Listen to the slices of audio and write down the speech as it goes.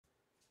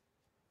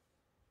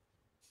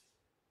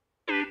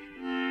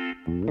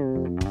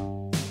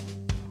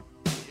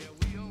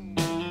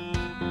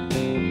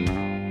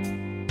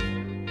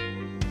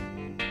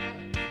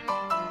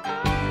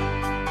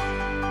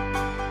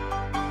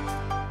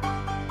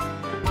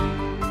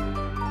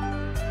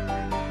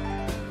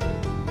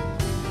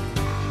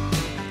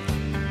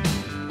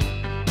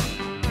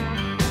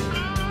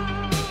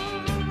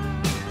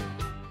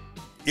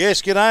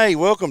Yes, g'day.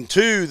 Welcome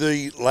to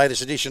the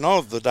latest edition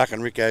of the Duck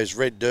and Ricko's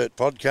Red Dirt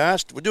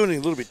podcast. We're doing it a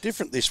little bit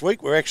different this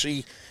week. We're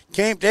actually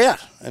camped out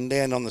and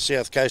down on the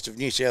south coast of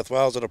New South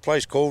Wales at a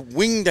place called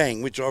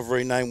Wingdang, which I've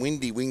renamed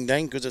Windy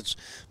Wingdang because it's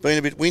been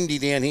a bit windy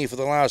down here for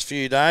the last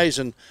few days,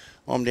 and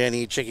I'm down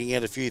here checking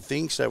out a few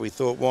things, so we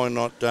thought why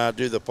not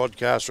do the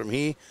podcast from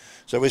here.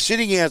 So we're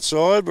sitting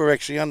outside. We're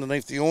actually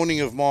underneath the awning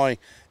of my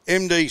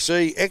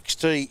MDC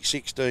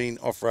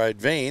XT16 off-road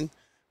van,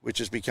 which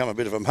has become a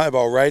bit of a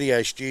mobile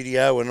radio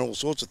studio and all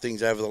sorts of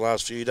things over the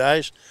last few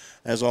days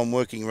as I'm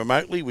working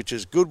remotely, which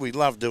is good. We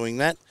love doing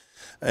that.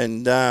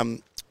 And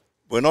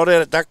we're not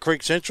out at Duck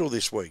Creek Central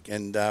this week,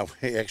 and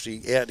we're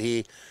actually out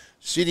here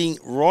sitting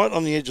right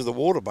on the edge of the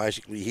water,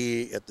 basically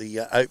here at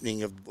the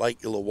opening of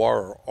Lake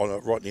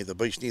Illawarra, right near the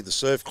beach, near the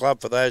surf club,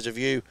 for those of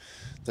you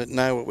that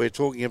know what we're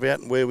talking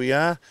about and where we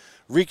are.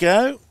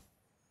 Ricko,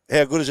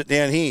 how good is it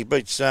down here?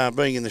 Beats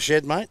being in the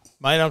shed, mate?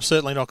 Mate, I'm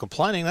certainly not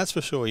complaining, that's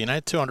for sure.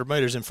 200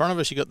 metres in front of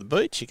us, you got the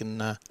beach. You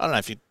can, I don't know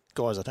if you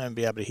guys at home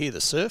be able to hear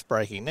the surf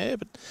breaking there,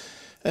 but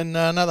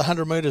another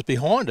 100 metres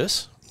behind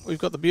us, we've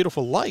got the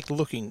beautiful lake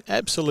looking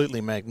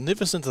absolutely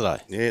magnificent today.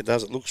 Yeah, it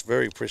does. It looks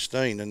very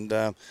pristine, and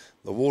the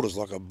water's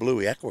like a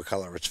bluey aqua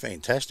colour. It's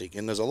fantastic,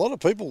 and there's a lot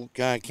of people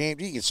camped here.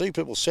 You can see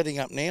people setting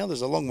up now.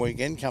 There's a long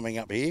weekend coming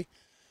up here.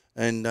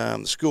 And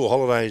the school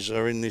holidays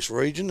are in this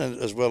region,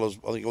 as well as,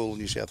 I think, all of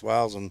New South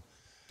Wales and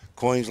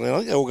Queensland. I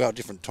think they all go at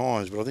different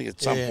times, but I think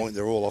at some point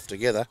they're all off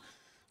together.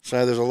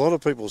 So there's a lot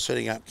of people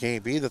setting up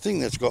camp here. The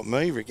thing that's got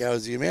me, Ricko,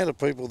 is the amount of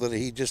people that are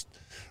here just,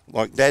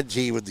 like Dad's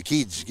here with the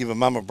kids, give a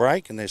mum a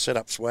break, and they set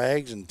up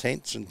swags and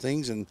tents and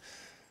things. And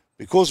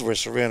because we're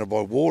surrounded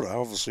by water,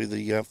 obviously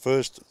the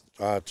first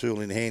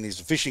tool in hand is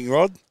the fishing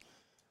rod,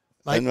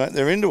 and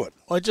they're into it.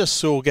 I just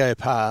saw go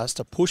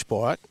past a push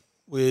bike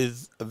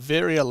with a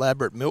very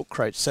elaborate milk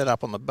crate set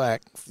up on the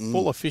back,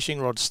 full of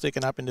fishing rods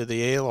sticking up into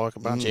the air like a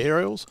bunch of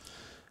aerials.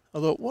 I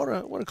thought, what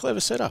a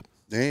clever setup.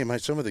 Yeah, mate,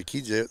 some of the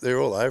kids,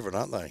 they're all over it,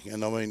 aren't they?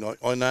 And I mean,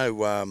 I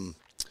know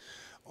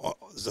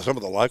some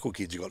of the local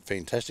kids have got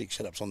fantastic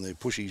setups on their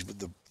pushies with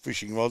the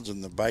fishing rods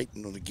and the bait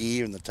and all the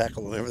gear and the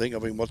tackle and everything.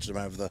 I've been watching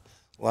them over the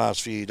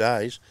last few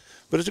days.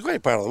 But it's a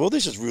great part of the world.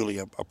 This is really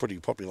a pretty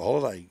popular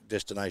holiday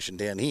destination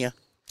down here.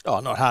 Oh,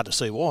 not hard to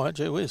see why,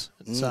 gee whiz.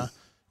 It's,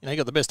 you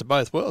got the best of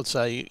both worlds.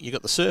 So you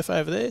got the surf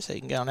over there, so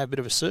you can go and have a bit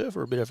of a surf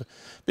or a bit of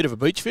a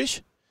beach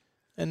fish.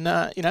 And,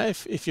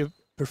 if you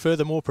prefer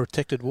the more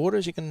protected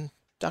waters, you can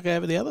duck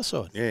over the other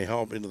side. Yeah,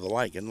 hop into the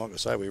lake. And like I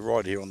say, we're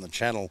right here on the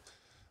channel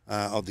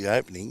of the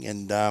opening,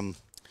 and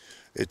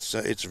it's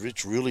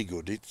really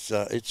good.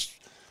 It's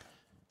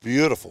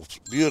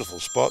beautiful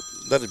spot.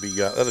 That'd be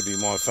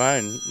my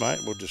phone, mate.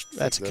 We'll just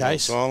that's a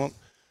case silent.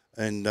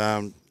 And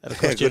that'll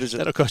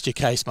cost you a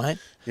case, mate.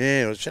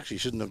 Yeah, well, it actually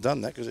shouldn't have done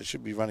that because it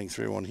should be running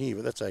through on here,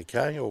 but that's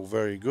okay. All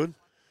very good.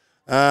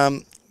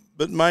 But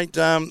mate,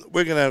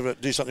 we're going to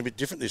do something a bit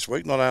different this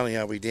week. Not only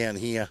are we down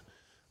here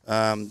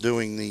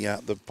doing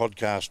the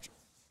podcast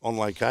on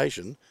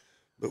location,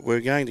 but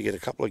we're going to get a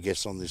couple of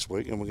guests on this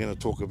week, and we're going to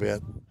talk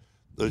about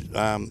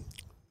the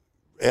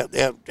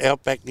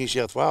outback New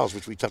South Wales,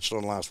 which we touched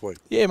on last week.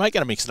 Yeah, mate,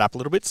 going to mix it up a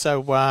little bit.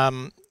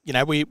 So,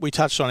 we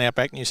touched on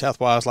outback New South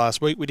Wales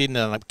last week. We didn't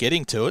end up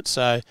getting to it.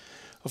 So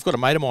I've got a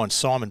mate of mine,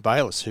 Simon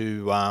Bayliss,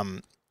 who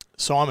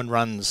Simon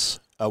runs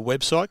a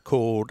website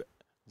called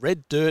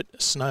Red Dirt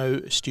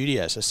Snow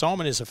Studio. So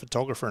Simon is a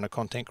photographer and a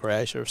content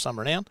creator of some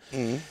renown.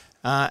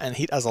 And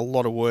he does a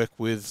lot of work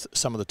with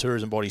some of the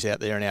tourism bodies out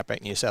there in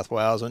outback New South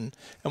Wales. And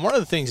one of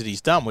the things that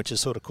he's done, which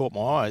has sort of caught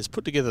my eye, is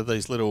put together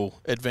these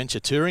little adventure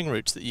touring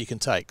routes that you can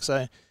take.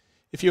 So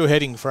if you're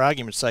heading, for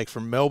argument's sake,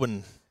 from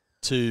Melbourne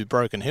to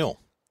Broken Hill,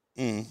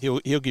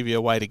 he'll give you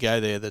a way to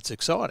go there that's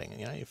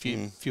exciting. A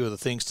few of the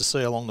things to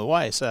see along the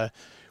way. So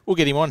we'll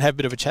get him on, have a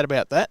bit of a chat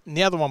about that. And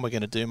the other one we're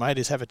going to do, mate,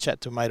 is have a chat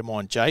to a mate of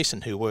mine,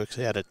 Jason, who works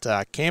out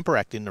at Camper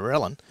Act in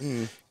Narellan.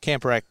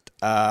 Camper Act,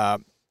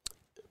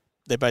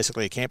 they're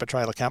basically a camper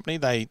trailer company.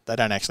 They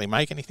don't actually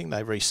make anything.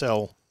 They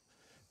resell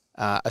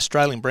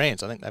Australian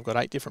brands. I think they've got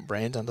 8 different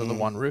brands under the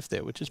one roof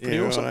there, which is pretty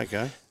awesome. Right,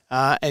 okay.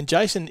 And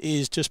Jason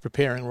is just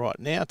preparing right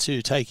now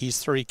to take his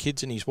 3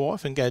 kids and his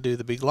wife and go do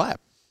the big lap.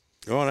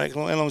 Right,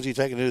 how long is he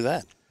taking to do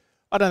that?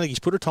 I don't think he's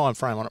put a time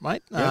frame on it,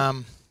 mate.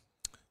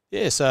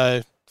 Yep.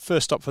 So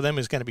first stop for them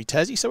is going to be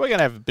Tassie. So we're going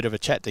to have a bit of a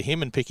chat to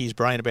him and pick his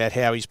brain about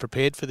how he's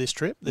prepared for this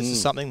trip. This is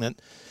something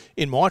that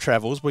in my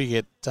travels we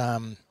get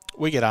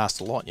asked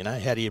a lot,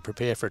 how do you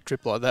prepare for a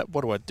trip like that?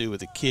 What do I do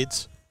with the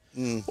kids?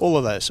 All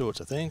of those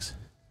sorts of things.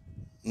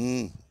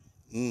 A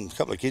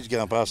couple of kids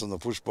going past on the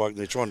push bike.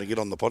 They're trying to get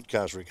on the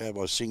podcast, Ricko,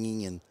 by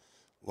singing and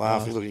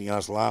laughing, looking at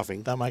us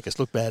laughing. They'll make us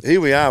look bad.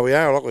 Here we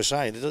are, like we're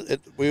saying.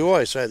 We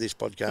always say this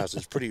podcast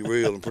is pretty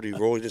real and pretty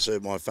raw. You just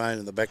heard my phone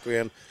in the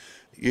background.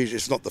 Usually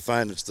it's not the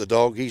phone, it's the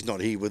dog. He's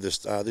not here with us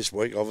this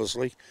week,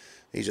 obviously.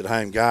 He's at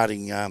home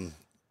guarding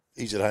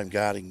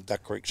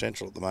Duck Creek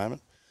Central at the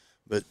moment.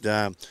 But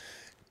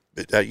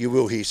you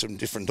will hear some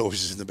different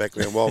noises in the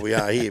background while we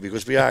are here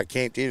because we are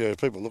camped here. There are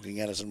people looking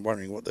at us and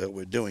wondering what the hell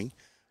we're doing.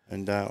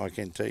 And I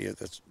can tell you,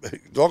 that's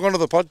log on to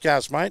the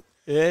podcast, mate.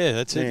 Yeah,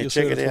 that's it. Yeah, You'll check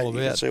see what it it's out. all You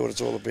about. can see what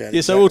it's all about.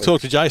 Yeah, so we'll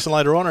talk to Jason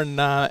later on,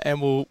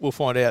 and we'll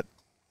find out,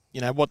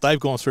 what they've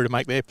gone through to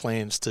make their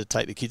plans to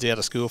take the kids out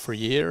of school for a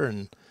year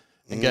and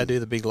go do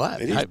the big lap.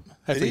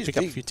 Hopefully pick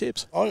up a few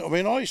tips. Look,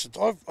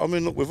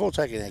 we've all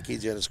taken our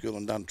kids out of school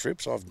and done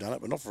trips. I've done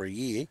it, but not for a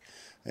year.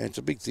 And it's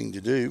a big thing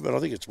to do, but I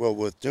think it's well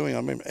worth doing. I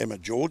remember Emma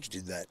George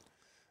did that.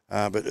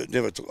 But it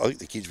never took. I think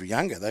the kids were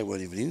younger; they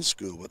weren't even in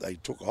school, but they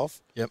took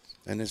off. Yep.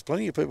 And there's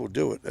plenty of people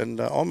do it, and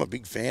I'm a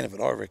big fan of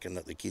it. I reckon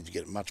that the kids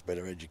get a much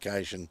better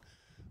education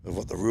of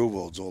what the real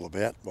world's all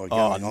about by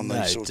going on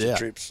these sorts of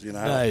trips.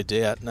 No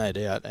doubt.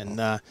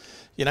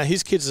 And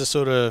his kids are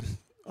sort of.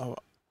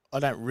 I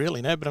don't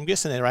really know, but I'm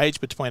guessing they're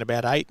aged between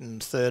about 8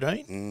 and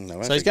 13.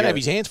 So he's going to have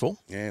his hands full.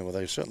 Yeah, well,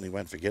 they certainly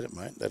won't forget it,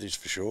 mate. That is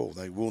for sure.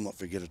 They will not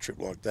forget a trip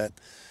like that,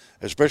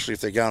 especially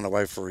if they're going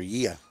away for a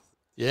year.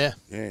 Yeah.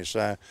 Yeah,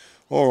 so,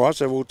 all right,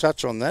 so we'll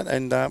touch on that.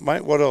 And,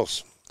 mate, what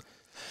else?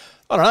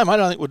 I don't know, mate.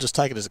 I think we'll just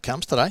take it as it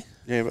comes today.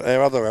 Yeah, but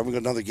have we got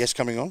another guest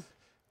coming on?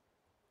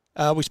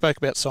 We spoke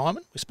about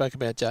Simon. We spoke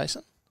about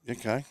Jason.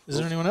 Okay. Is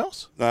there anyone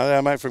else? No,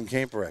 our mate from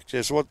Camperact.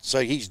 Yeah, so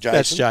he's Jason.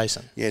 That's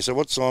Jason. Yeah, so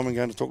what's Simon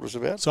going to talk to us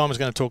about? Simon's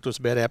going to talk to us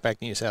about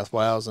Outback New South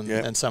Wales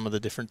and some of the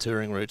different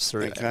touring routes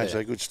through. Okay,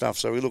 so good stuff.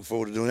 So we look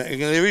forward to doing that.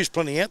 And there is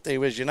plenty out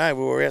there, as you know.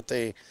 We were out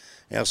there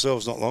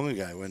ourselves not long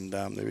ago, and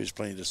there is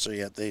plenty to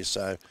see out there.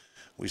 So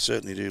we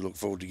certainly do look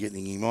forward to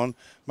getting him on.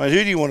 Mate,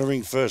 who do you want to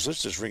ring first?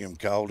 Let's just ring him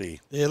cold here.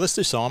 Yeah, let's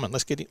do Simon.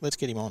 Let's get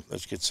him on.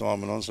 Let's get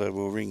Simon on, so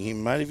we'll ring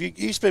him, mate. Have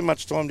you spent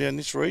much time down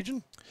this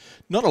region?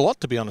 Not a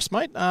lot, to be honest,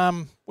 mate.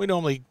 We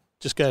normally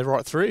just go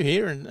right through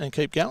here and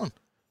keep going.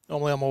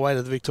 Normally on my way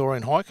to the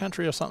Victorian High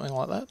Country or something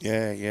like that.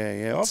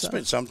 Yeah. I've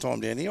spent some time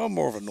down here. I'm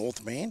more of a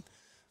north man.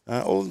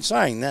 All in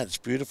saying that, it's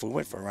beautiful. We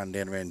went for a run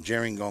down around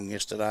Gerringong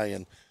yesterday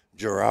and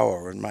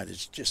Jurawa, and, mate,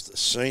 it's just the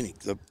scenic,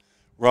 the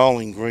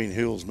rolling green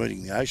hills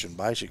meeting the ocean,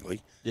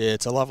 basically. Yeah,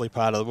 it's a lovely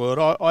part of the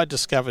world. I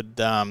discovered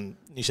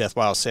New South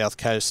Wales South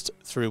Coast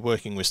through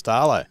working with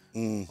Starlo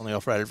on the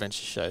Off-Road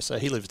Adventure Show. So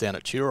he lives down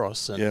at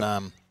Turos,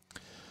 and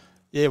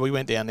we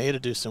went down there to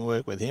do some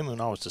work with him,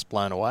 and I was just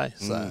blown away.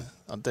 So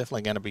I'm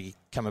definitely going to be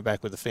coming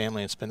back with the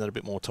family and spending a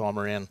bit more time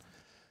around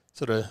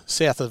sort of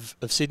south of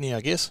Sydney,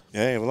 I guess.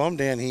 Yeah, well, I'm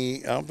down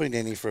here. I've been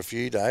down here for a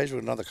few days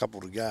with another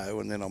couple to go,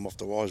 and then I'm off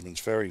to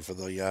Wiseman's Ferry for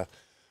the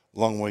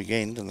long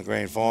weekend and the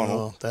grand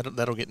final. Oh,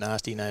 that'll get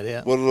nasty, no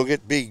doubt. Well, it'll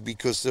get big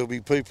because there'll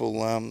be people.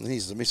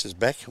 Here's the missus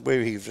back.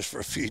 We're here just for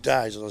a few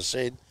days, as I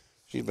said.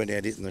 She's been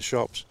out hitting the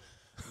shops.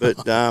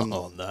 But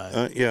oh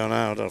no! Yeah, I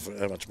know. I don't know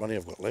how much money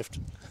I've got left.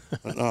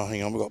 But,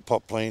 hang on, we've got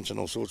pot plants and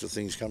all sorts of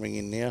things coming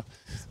in now.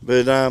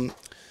 But I'm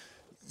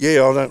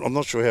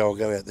not sure how I'll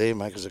go out there,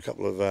 mate. Because a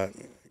couple of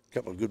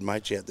good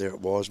mates out there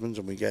at Wiseman's,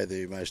 and we go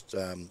there most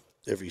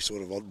every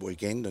sort of odd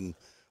weekend, and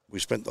we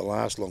spent the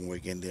last long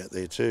weekend out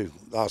there too.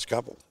 Last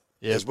couple,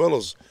 as well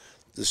as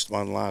this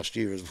one last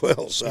year as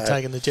well. So you're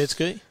taking the jet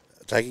ski?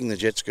 Taking the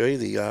jet ski,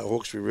 the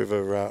Hawkesbury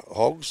River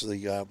Hogs,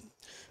 the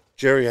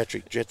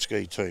geriatric jet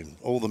ski team.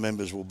 All the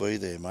members will be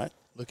there, mate.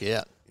 Look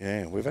out.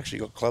 Yeah, we've actually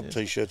got club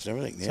T-shirts and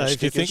everything now. So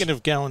if you're thinking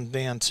of going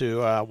down to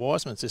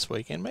Wiseman's this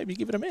weekend, maybe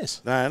give it a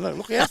miss. No,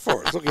 look out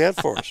for us. Look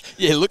out for us.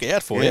 Yeah, look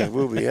out for you. Yeah,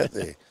 we'll be out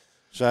there.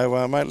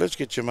 So, mate, let's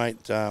get your mate.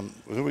 Who are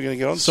we going to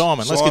get on?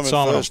 Simon. Let's get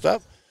Simon first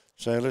up.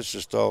 So let's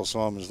just dial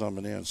Simon's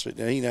number now and see.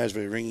 Now, he knows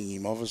we're ringing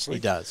him, obviously.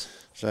 He does.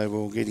 So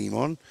we'll get him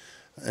on.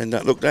 And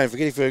look, don't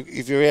forget,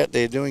 if you're out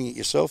there doing it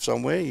yourself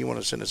somewhere, you want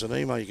to send us an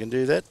email, you can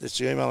do that. That's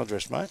the email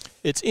address, mate.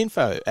 It's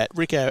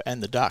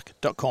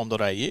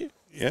info@rickoandtheduck.com.au.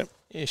 Yep.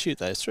 Yeah, shoot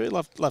those through.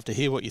 Love to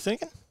hear what you're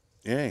thinking.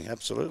 Yeah,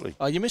 absolutely.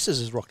 Oh, your missus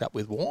has rocked up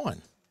with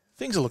wine.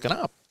 Things are looking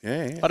up.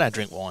 Yeah. I don't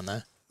drink wine,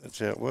 though. That's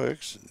how it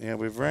works. Now,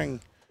 we've rung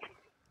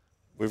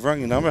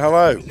your number.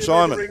 Hello,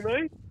 Simon. Ring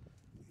me?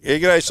 Yeah,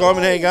 g'day,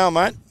 Simon. How you going,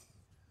 mate?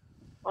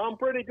 I'm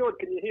pretty good.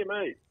 Can you hear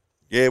me?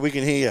 Yeah, we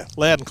can hear you.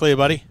 Loud and clear,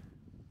 buddy.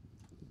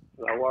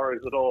 No worries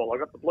at all. I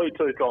got the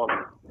Bluetooth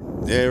on.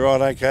 Yeah,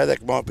 right. Okay,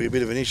 that might be a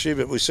bit of an issue,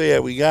 but we'll see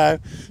how we go.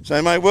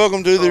 So, mate,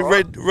 welcome to the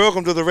Red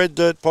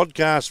Dirt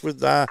podcast with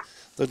the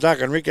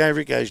Duck and Ricko.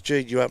 Ricko's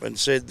G'd you up and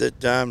said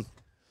that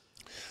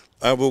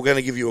we're going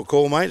to give you a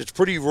call, mate. It's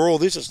pretty raw.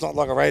 It's not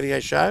like a radio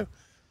show.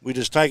 We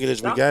just take it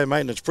as we go, mate,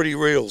 and it's pretty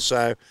real.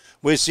 So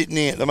we're sitting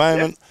here at the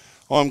moment. Yep.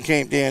 I'm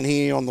camped down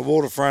here on the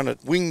waterfront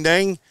at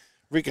Wingdang.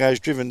 Ricko's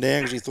driven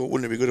down because he thought,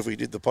 wouldn't it be good if we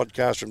did the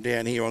podcast from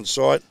down here on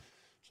site?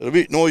 So a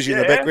bit noisy in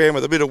the background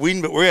with a bit of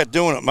wind, but we're out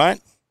doing it,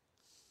 mate.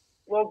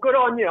 Well, good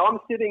on you. I'm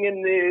sitting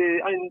in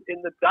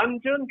the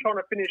dungeon trying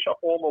to finish up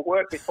all my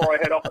work before I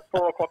head off at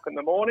 4 o'clock in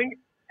the morning,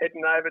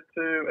 heading over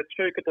to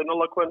Echuca,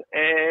 Deniliquin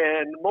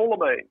and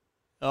Moolameen.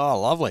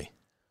 Oh, lovely.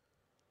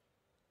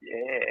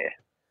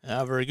 Yeah.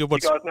 Oh, very good. You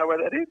guys know where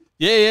that is?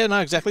 Yeah, know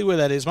exactly where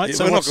that is, mate. Yeah,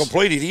 so we're not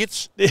complete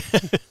idiots.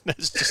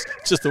 It's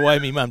just the way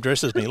me mum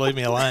dresses me. Leave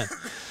me alone.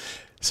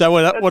 So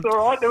That's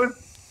all right.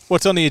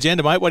 What's on the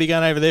agenda, mate? What are you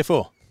going over there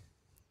for?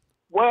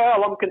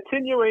 Well, I'm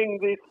continuing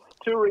this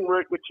touring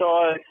route which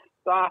I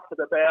started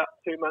about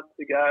 2 months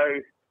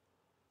ago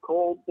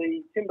called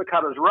the Timber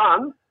Cutters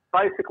Run.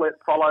 basically it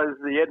follows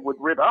the Edward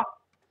River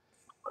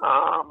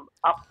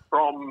up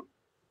from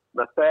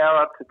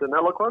Mathara to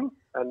Deniliquin,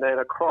 and then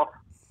across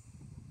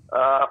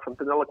from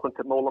Deniliquin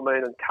to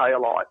Moolameen and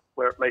Kaolite,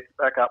 where it meets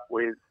back up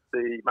with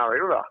the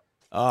Murray River.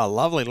 Oh,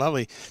 lovely,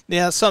 lovely.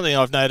 Now, something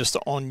I've noticed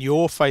on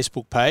your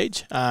Facebook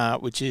page,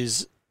 which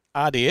is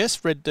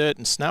RDS, Red Dirt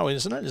and Snow,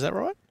 isn't it? Is that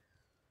right?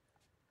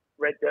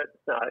 Red Dirt and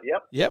Snow,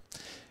 yep. Yep.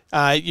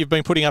 You've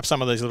been putting up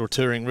some of these little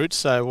touring routes,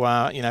 so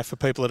for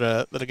people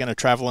that are going to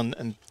travel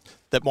and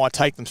that might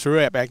take them through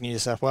Outback New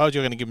South Wales,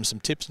 you're going to give them some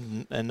tips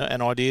and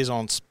ideas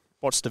on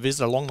spots to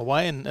visit along the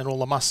way and all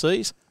the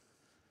must-sees.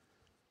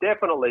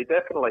 Definitely.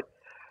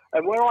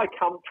 And where I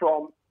come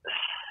from,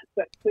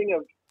 that thing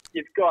of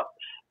you've got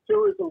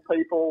tourism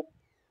people,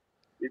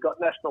 you've got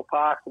national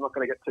parks. I'm not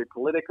going to get too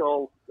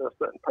political. There are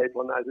certain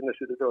people in those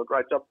industries that do a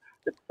great job.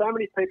 But so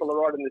many people are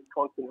right in this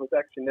continent who've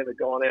actually never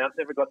gone out,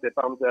 never got their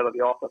bums out of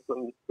the office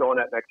and gone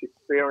out and actually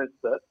experienced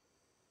it,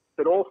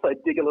 but also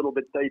dig a little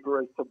bit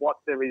deeper as to what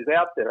there is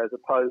out there, as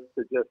opposed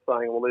to just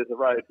saying, well, there's a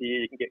road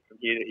here, you can get from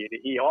here to here to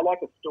here. I like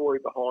a story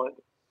behind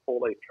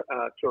all these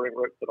touring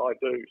routes that I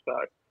do. So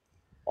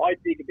I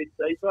dig a bit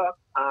deeper.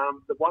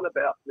 The one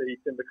about the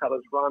Timber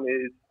Cutters Run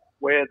is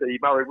where the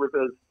Murray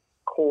River's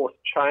course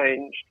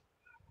changed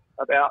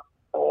about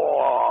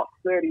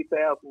 30,000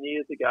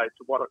 years ago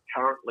to what it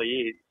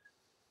currently is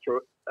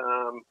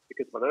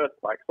because of an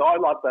earthquake. So I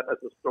love that as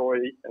a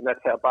story, and that's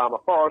how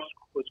Barmer Forest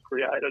was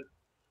created.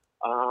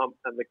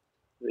 And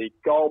the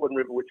Goulburn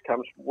River, which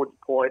comes from Woods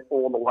Point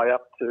all the way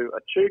up to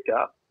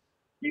Echuca,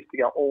 used to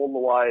go all the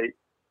way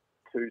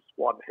to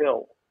Swan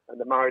Hill, and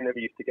the Murray never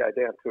used to go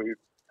down to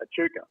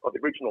Echuca, or the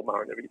original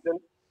Murray never used to.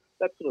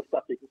 That sort of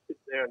stuff, you can sit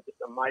there and just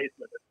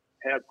amazement at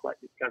how great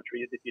this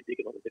country is if you dig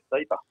a little bit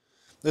deeper.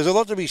 There's a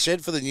lot to be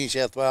said for the New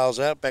South Wales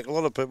Outback. A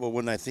lot of people,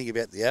 when they think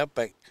about the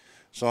Outback,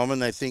 Simon,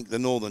 they think the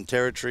Northern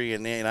Territory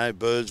and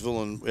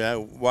Birdsville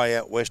and way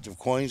out west of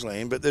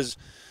Queensland. But there's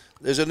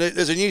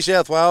a New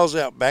South Wales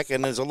Outback,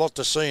 and there's a lot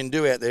to see and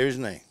do out there,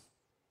 isn't there?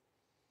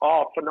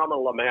 Oh,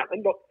 phenomenal amount.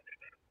 And look,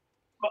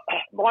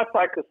 my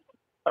focus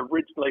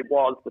originally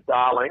was the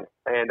Darling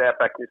and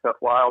Outback New South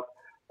Wales.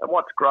 And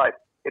what's great,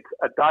 it's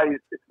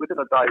within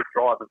a day's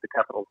drive of the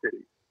capital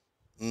city.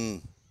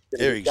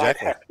 Yeah, exactly. You don't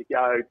have to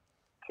go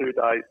 2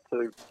 days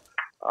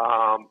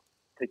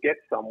to get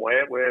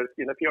somewhere. Whereas,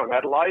 if you're in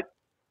Adelaide,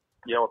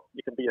 you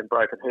can be in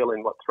Broken Hill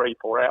in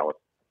 3-4 hours.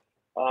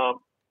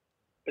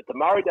 But the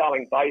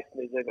Murray-Darling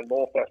Basin is even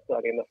more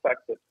fascinating in the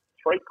fact that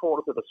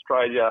 3/4 of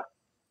Australia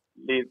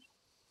lives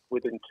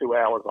within 2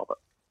 hours of it.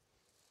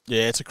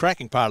 Yeah, it's a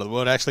cracking part of the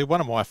world. Actually, one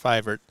of my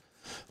favourite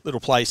little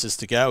places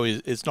to go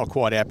is it's not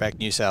quite Outback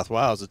New South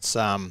Wales.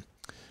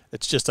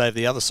 It's just over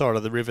the other side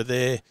of the river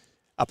there,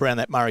 up around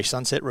that Murray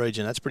Sunset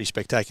region. That's pretty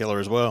spectacular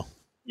as well.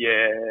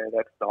 Yeah,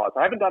 that's nice.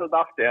 I haven't done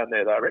enough down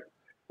there though, Rick,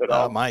 but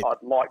I'd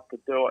like to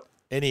do it.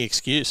 Any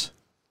excuse.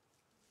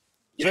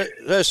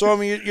 So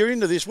Simon, you're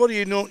into this. What do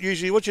you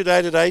usually? What's your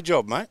day-to-day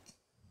job, mate?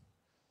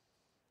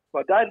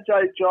 My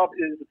day-to-day job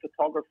is a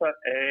photographer,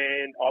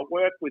 and I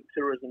work with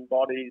tourism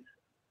bodies.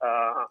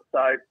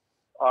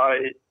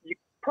 You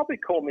probably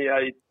call me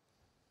a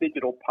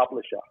digital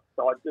publisher.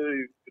 So I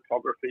do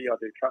photography, I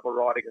do travel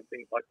writing and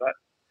things like that.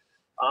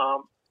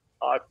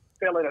 I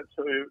fell in it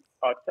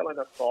by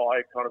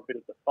kind of a bit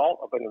of default.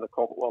 I've been in the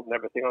corporate world and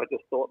everything. I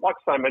just thought, like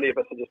so many of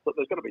us, I just thought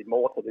there's got to be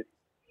more to this,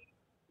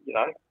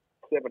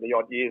 70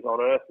 odd years on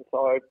Earth. And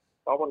so I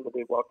wanted to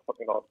do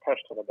something I was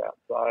passionate about.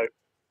 So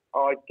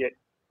I get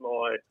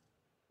my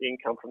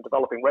income from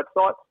developing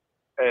websites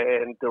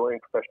and doing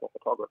professional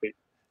photography.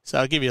 So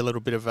I'll give you a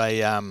little bit of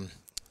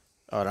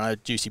a,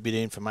 juicy bit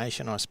of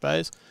information, I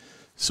suppose.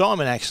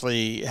 Simon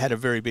actually had a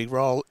very big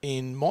role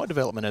in my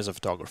development as a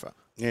photographer.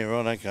 Yeah,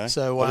 right, okay.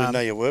 So, I didn't know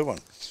you were one.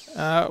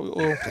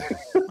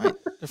 Mate,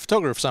 a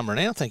photographer of summer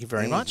now, thank you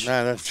very much.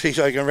 No, geez,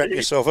 you can wrap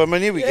yourself. I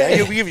mean, here we go.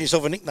 You'll be giving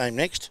yourself a nickname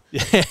next.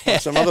 Yeah.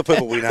 Like some other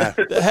people we know.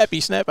 The Happy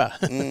Snapper.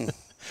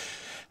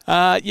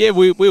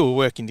 We were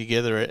working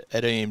together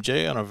at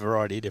EMG on a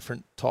variety of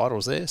different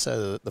titles there.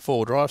 So the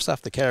four-wheel drive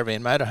stuff, the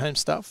caravan motorhome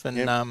stuff,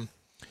 and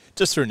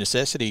just through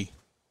necessity,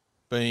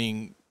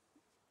 being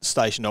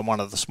stationed on one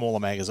of the smaller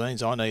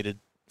magazines, I needed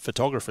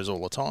photographers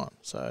all the time.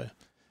 So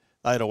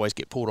they'd always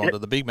get pulled onto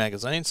the big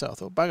magazine. So I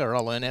thought, bugger,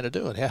 I'll learn how to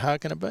do it. How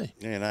hard can it be?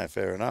 Yeah, no,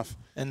 fair enough.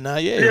 And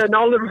I'll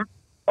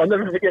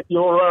never forget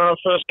your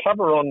first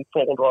cover on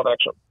four-wheel drive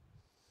action.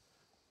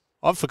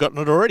 I've forgotten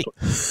it already.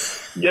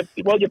 Yep.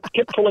 Well, you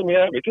kept pulling me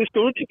over. Is this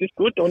good? Is this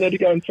good? Do I need to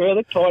go in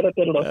further? Tighter?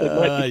 And I said,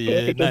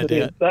 mate, no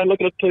doubt. Don't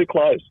look at it too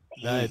close.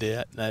 No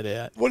doubt.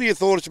 What are your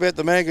thoughts about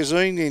the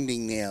magazine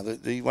ending now?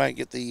 That you won't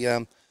get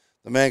the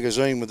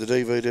magazine with the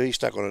DVD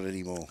stuck on it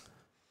anymore?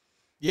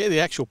 Yeah, the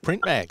actual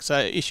print mag. So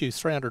issue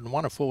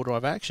 301 of Four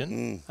Drive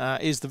Action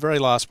is the very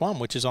last one,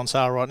 which is on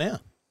sale right now.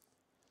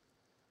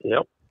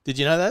 Yep. Did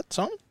you know that,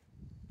 Simon?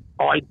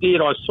 I did.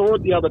 I saw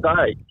it the other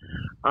day.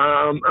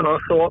 And I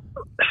thought,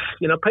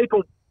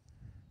 people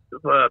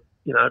were,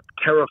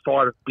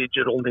 terrified of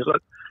digital and things like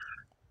that.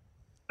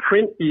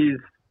 Print is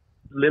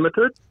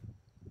limited,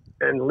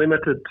 and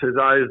limited to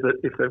those that,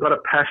 if they've got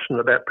a passion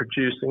about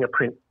producing a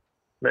print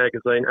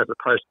magazine as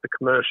opposed to the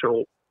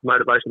commercial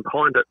motivation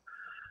behind it,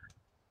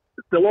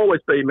 there'll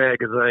always be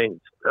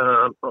magazines.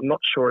 I'm not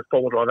sure if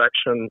Four Wheel Drive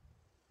Action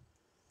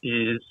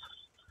is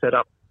set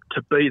up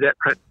to be that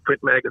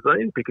print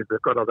magazine, because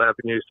they've got other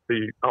avenues to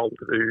be able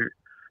to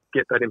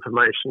get that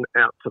information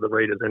out to the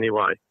readers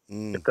anyway,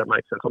 if that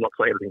makes sense. I'm not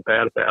saying anything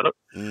bad about it.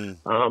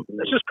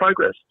 It's just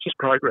progress,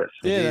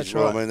 Yeah, that's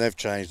right. I mean, they've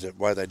changed the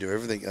way they do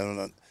everything,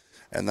 and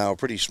they were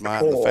pretty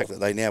smart in the fact that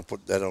they now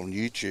put that on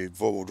YouTube,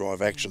 Four Wheel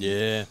Drive Action,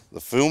 the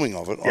filming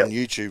of it on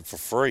YouTube for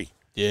free.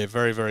 Yeah,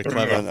 very, very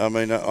clever. And I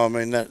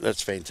mean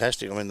that's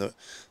fantastic. I mean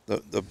and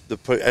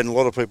a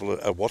lot of people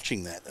are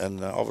watching that,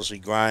 and obviously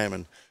Graham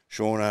and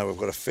Shauno have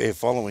got a fair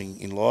following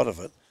in light of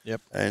it.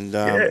 Yep. And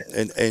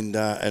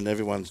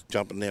everyone's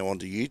jumping now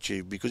onto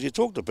YouTube, because you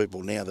talk to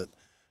people now that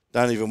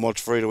don't even watch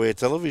free-to-air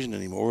television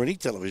anymore, or any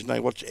television. They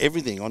watch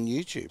everything on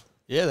YouTube.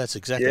 Yeah, that's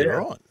exactly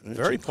right. It's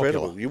very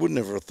incredible. popular. You would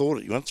never have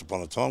thought it once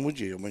upon a time, would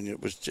you? I mean, it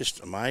was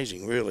just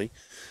amazing, really.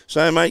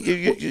 So, mate,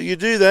 you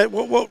do that.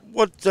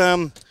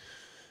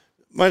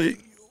 Mate,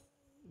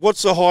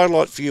 what's the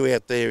highlight for you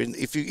out there? And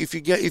if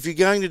you're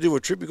going to do a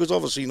trip, because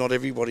obviously not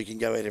everybody can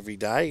go out every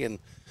day, and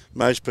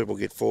most people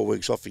get 4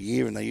 weeks off a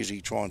year, and they usually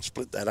try and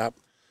split that up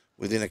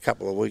within a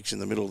couple of weeks in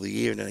the middle of the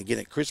year, and then again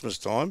at Christmas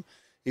time.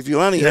 If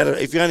you only had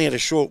a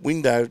short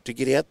window to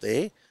get out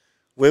there,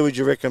 where would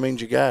you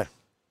recommend you go?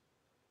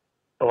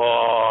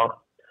 Oh,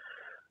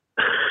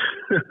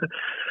 the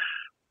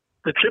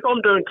trip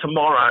I'm doing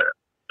tomorrow,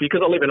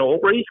 because I live in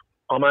Albury,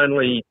 I'm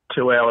only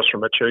 2 hours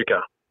from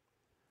Echuca,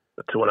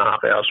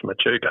 2.5 hours from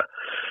Echuca.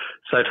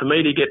 So for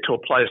me to get to a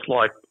place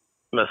like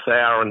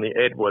Massour and the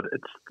Edward,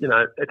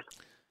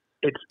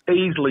 it's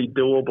easily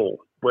doable.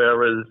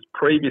 Whereas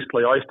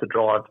previously I used to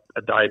drive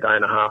a day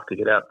and a half to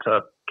get out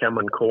to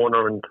Cameron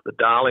Corner and to the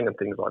Darling and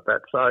things like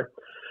that. So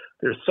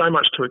there's so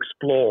much to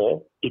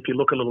explore if you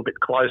look a little bit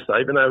closer,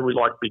 even though we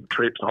like big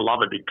trips. I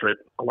love a big trip.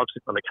 I love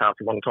sitting on the car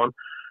for a long time.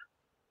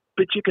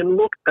 But you can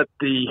look at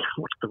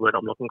what's the word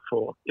I'm looking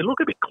for? You look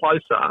a bit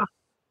closer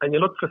and you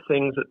look for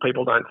things that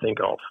people don't think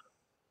of.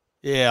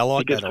 Yeah, I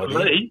like because that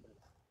idea.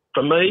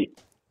 For me,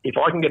 if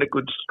I can get a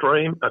good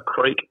stream, a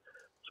creek,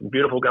 some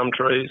beautiful gum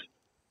trees,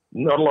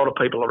 not a lot of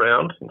people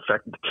around. In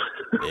fact,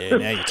 yeah,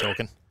 now you're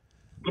talking.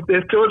 If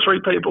there's 2 or 3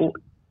 people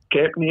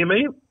camped near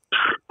me,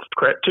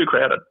 it's too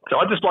crowded. So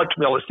I just like to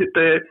be able to sit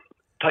there,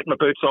 take my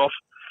boots off,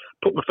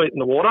 put my feet in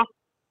the water,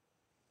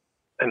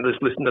 and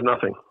just listen to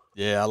nothing.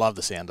 Yeah, I love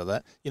the sound of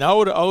that. I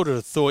would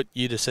have thought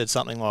you'd have said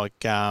something like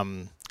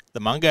the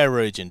Mungo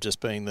region, just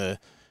being the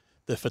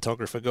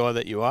photographer guy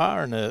that you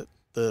are, and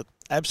the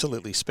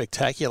absolutely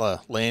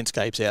spectacular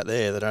landscapes out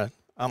there that are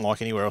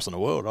unlike anywhere else in the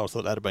world. I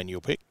thought that would have been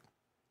your pick.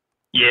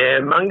 Yeah,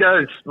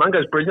 Mungo's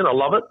brilliant. I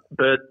love it,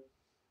 but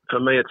for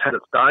me, it's had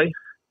its day.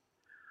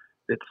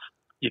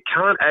 You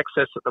can't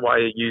access it the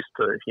way you used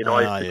to.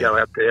 I used to go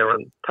out there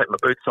and take my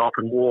boots off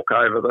and walk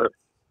over the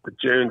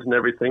dunes and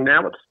everything.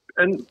 Now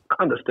and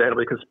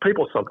understandably, because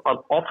people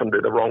often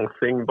do the wrong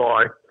thing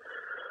by,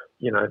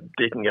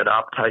 digging it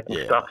up, taking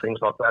stuff,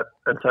 things like that.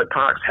 And so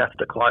parks have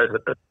to close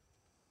it. But,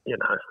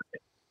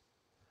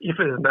 if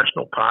it's a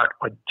national park,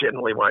 I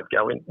generally won't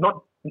go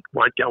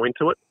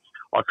into it.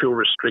 I feel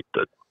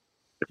restricted,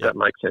 if that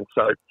makes sense.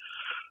 So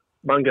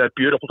Mungo,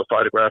 beautiful to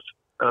photograph,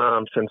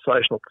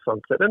 sensational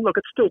sunset. And look,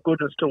 it's still good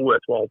and it's still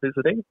worthwhile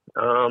visiting.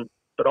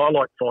 But I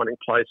like finding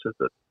places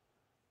that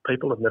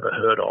people have never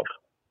heard of,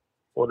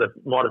 or they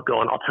might have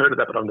gone, I've heard of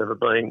that, but I've never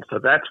been. So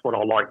that's what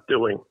I like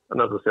doing.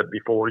 And as I said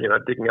before,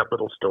 digging up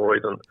little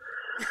stories. And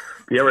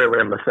the area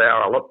around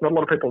Massour, not a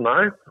lot of people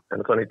know,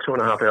 and it's only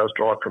 2.5 hours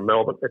drive from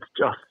Melbourne. It's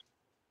just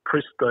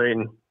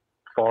pristine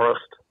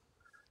forest,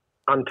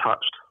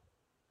 untouched.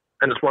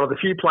 And it's one of the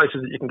few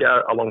places that you can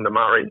go along the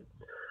Murray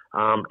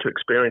to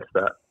experience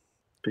that.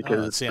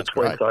 Because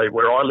between, say,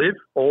 where I live,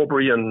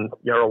 Albury and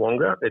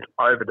Yarrawonga, it's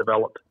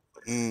overdeveloped.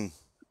 The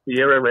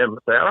area around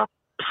Massour,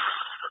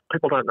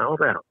 people don't know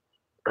about it.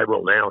 They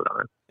will now,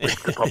 though,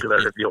 with the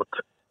popularity of your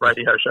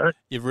radio show.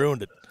 You've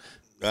ruined it.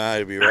 No,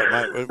 you'll be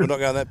right, mate. We're not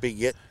going that big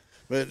yet.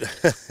 But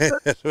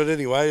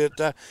anyway,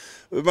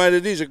 mate,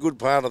 it is a good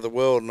part of the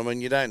world. And, I mean,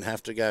 you don't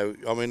have to go.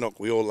 I mean, look,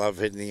 we all love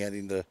heading out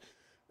into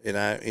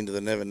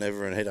the Never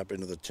Never and head up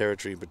into the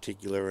Territory in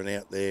particular and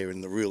out there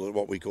in the real,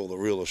 what we call the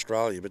real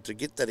Australia. But to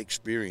get that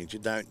experience, you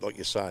don't, like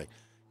you say,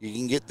 you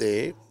can get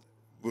there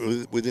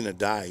within a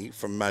day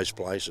from most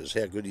places.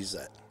 How good is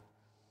that?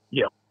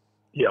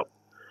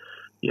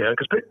 Yeah,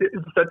 because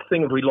it's that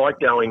thing, we like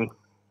going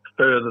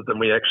further than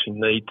we actually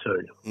need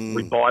to.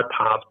 We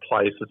bypass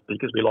places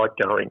because we like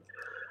going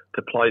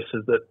to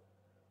places that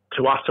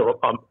to us are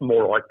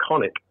more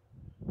iconic.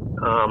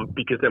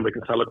 Because then we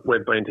can say, look,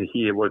 we've been to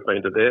here, we've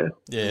been to there.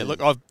 Yeah,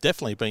 look, I've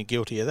definitely been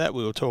guilty of that.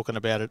 We were talking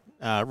about it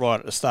right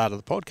at the start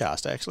of the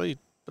podcast, actually.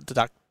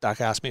 The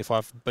Duck asked me if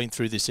I've been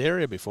through this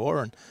area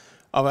before, and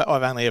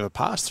I've only ever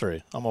passed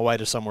through on my way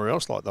to somewhere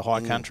else, like the high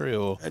country.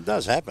 Or it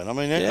does happen. I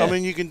mean, Yeah. I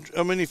mean, you can.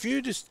 I mean, if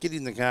you just get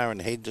in the car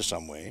and head to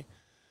somewhere,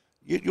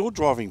 you're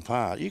driving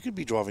past. You could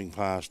be driving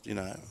past,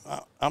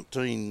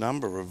 umpteen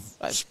number of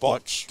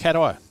spots. Like Cat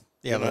Eye,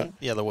 the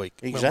know? other week.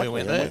 Exactly. When we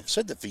went And there. we've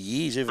said that for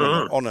years, even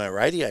on our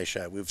radio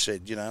show. We've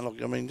said,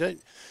 look, I mean,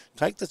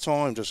 take the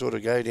time to sort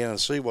of go down and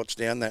see what's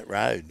down that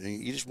road.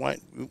 You just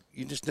won't.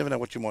 You just never know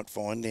what you might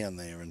find down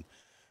there. And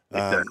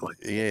Exactly.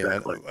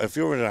 Exactly. if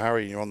you're in a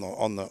hurry and you're on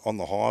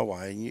the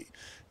highway and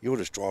you're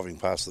just driving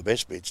past the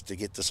best bits to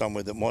get to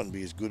somewhere that mightn't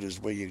be as good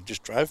as where you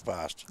just drove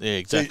past. Yeah,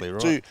 exactly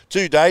right.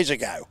 2 days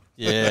ago.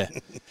 Yeah.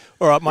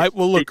 All right, mate.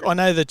 Well, look, I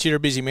know that you're a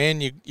busy man.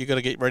 You got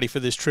to get ready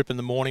for this trip in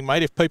the morning,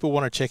 mate. If people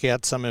want to check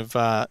out some of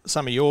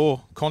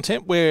your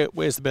content,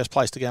 where's the best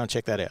place to go and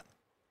check that out?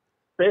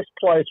 Best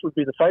place would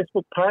be the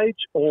Facebook page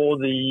or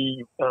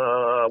the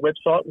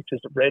website, which is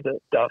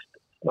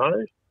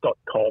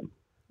reddustsnow.com.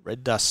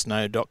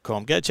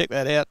 reddustsnow.com. Go check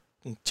that out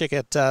and check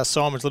out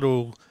Simon's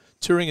little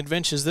touring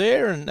adventures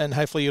there, and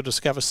hopefully you'll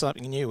discover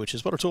something new, which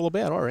is what it's all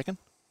about, I reckon.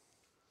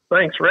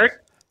 Thanks, Rick.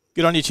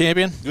 Good on you,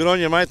 champion. Good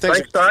on you, mate.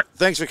 Thanks, Doc.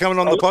 Thanks for coming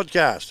on the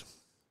podcast.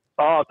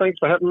 Oh, thanks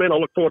for having me, and I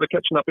look forward to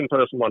catching up in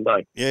person one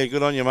day. Yeah,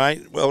 good on you,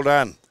 mate. Well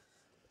done.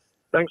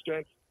 Thanks,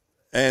 James.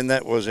 And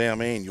that was our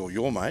man,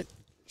 your mate,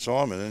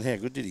 Simon, and how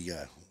good did he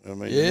go? I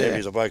mean, there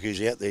is a bloke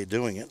who's out there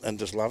doing it and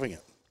just loving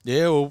it.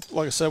 Yeah, well,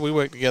 like I said, we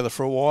worked together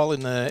for a while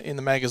in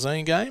the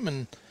magazine game,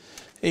 and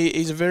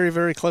he's a very,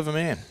 very clever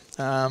man.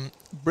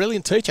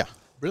 Brilliant teacher.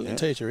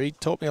 He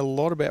taught me a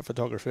lot about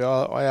photography.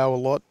 I owe a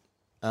lot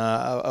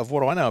of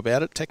what I know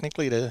about it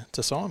technically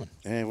to Simon.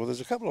 Yeah, well, there's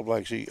a couple of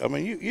blokes.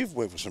 You've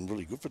worked with some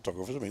really good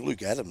photographers. I mean,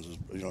 Luke Adams,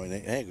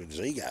 how good does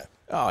he go?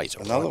 Oh, he's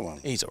all another right. one.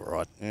 He's all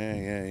right.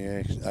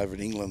 Yeah. Over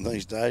in England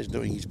these days,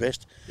 doing his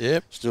best.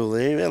 Yep. Still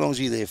there. How long's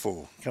he there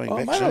for? Coming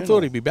back mate, soon? I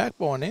thought he'd be back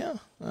by now.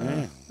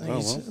 Yeah.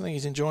 I think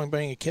he's enjoying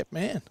being a kept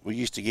man. We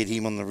used to get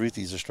him on the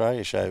Ruthie's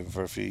Australia show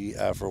for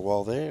a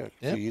while there,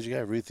 a few years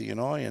ago, Ruthie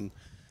and I,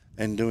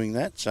 and doing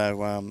that.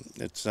 So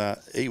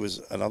he was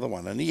another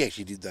one, and he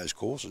actually did those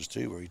courses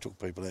too, where he took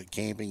people out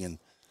camping and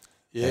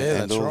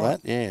that's all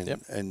right. that. Yeah, yep.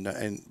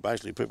 and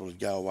basically people would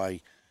go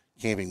away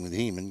camping with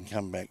him and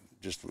come back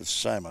just with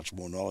so much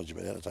more knowledge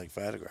about how to take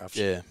photographs.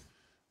 Yeah.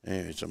 Yeah,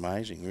 it's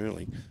amazing,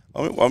 really.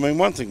 I mean,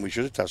 one thing we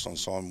should have touched on,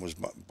 Simon, was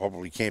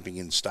probably camping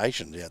in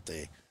stations out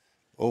there.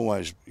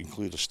 Always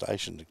include a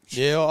station.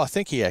 Yeah, I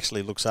think he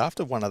actually looks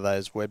after one of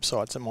those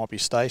websites. It might be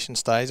Station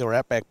Stays or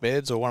Outback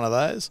Beds or one of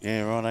those.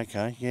 Yeah, right,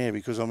 okay. Yeah,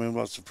 because, I mean,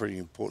 that's a pretty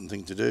important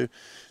thing to do.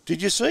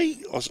 Did you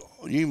see,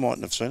 you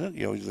mightn't have seen it,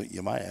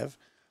 you may have.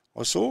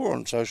 I saw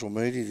on social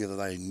media the other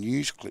day a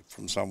news clip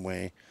from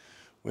somewhere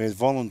where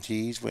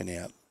volunteers went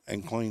out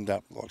and cleaned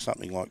up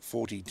something like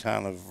 40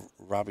 tonne of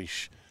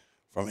rubbish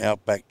from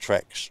outback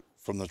tracks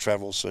from the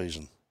travel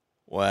season.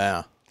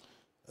 Wow.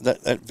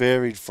 That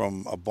varied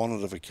from a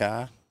bonnet of a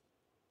car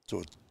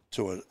to a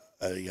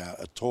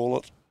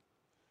toilet,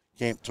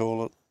 camp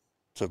toilet,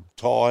 to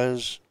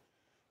tyres,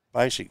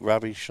 basic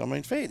rubbish. I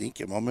mean, fair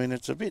dinkum. I mean,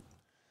 it's a bit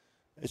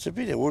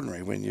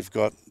ordinary when you've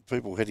got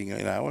people heading,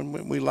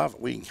 and we love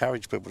it. We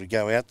encourage people to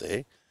go out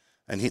there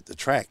and hit the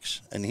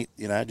tracks and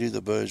do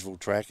the Bursville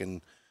track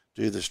and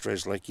do the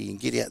Streslecki and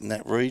get out in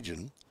that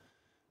region.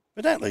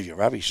 But don't leave your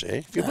rubbish there.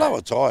 If you blow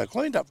a tyre,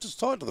 cleaned up,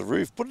 just tie it to the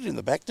roof, put it in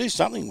the back, do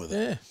something with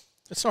it. Yeah.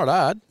 It's not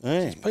hard.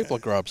 Yeah. People are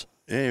grubs.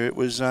 Yeah, it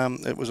was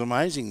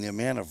amazing the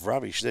amount of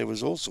rubbish. There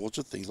was all sorts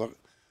of things, like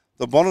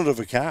the bonnet of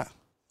a car.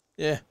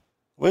 Yeah.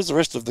 Where's the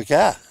rest of the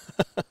car?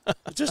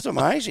 It's just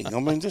amazing. I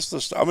mean,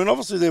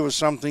 obviously there were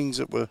some things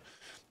that were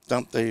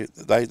dumped there.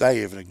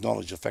 They even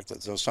acknowledged the fact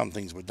that there were some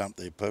things were dumped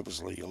there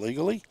purposely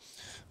illegally.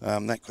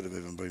 That could have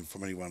even been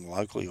from anyone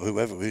locally or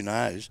whoever, who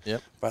knows.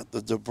 Yep. But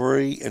the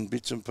debris and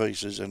bits and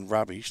pieces and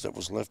rubbish that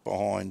was left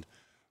behind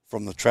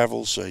from the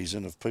travel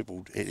season of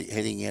people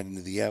heading out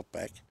into the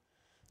outback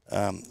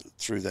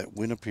through that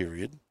winter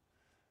period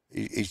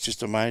is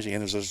just amazing.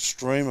 And there's a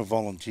stream of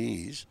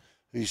volunteers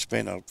who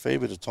spent a fair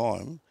bit of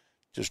time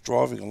just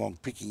driving along,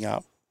 picking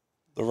up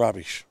the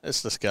rubbish.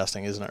 It's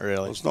disgusting, isn't it,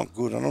 really? Well, it's not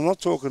good. And I'm not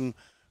talking,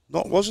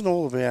 it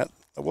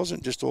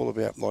wasn't just all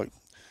about like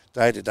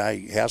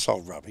day-to-day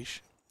household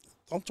rubbish.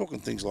 I'm talking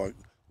things like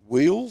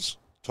wheels,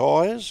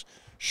 tyres,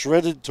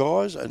 shredded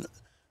tyres, and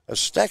a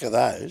stack of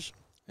those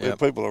where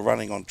people are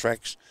running on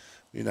tracks,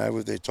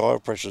 with their tyre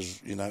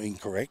pressures,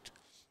 incorrect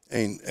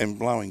and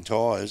blowing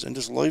tyres and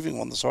just leaving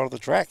them on the side of the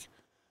track.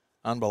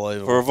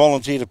 Unbelievable. For a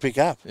volunteer to pick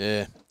up.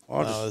 Yeah.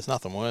 There's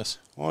nothing worse.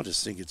 I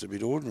just think it's a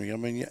bit ordinary. I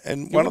mean,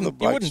 and you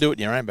wouldn't do it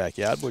in your own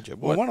backyard, would you?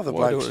 Well,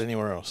 why do it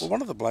anywhere else? Well,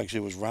 one of the blokes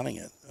who was running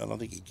it, and I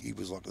think he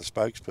was like the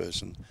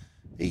spokesperson,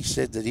 he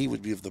said that he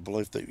would be of the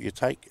belief that you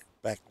take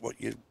back what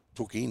you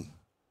took in.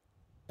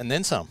 And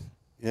then some.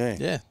 Yeah.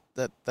 Yeah.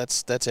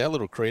 That's our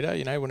little credo,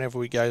 whenever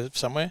we go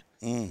somewhere,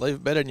 leave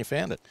it better than you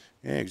found it.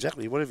 Yeah,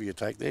 exactly. Whatever you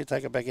take there,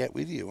 take it back out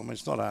with you. I mean,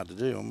 it's not hard to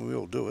do. I mean, we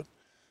all do it.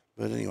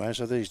 But anyway,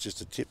 so there's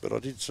just a tip. But I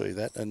did see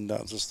that, and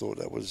I just thought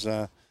that was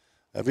a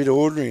bit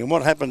ordinary. And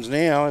what happens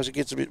now, as it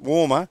gets a bit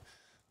warmer,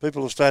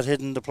 people will start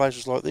heading to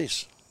places like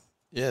this.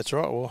 Yeah, that's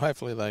right. Well,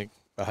 hopefully they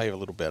behave a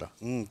little better.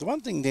 The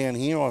one thing down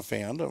here I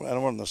found, and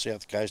I'm on the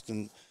south coast,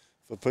 and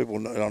for people,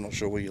 and I'm not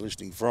sure where you're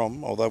listening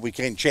from, although we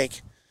can check.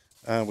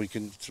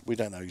 We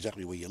don't know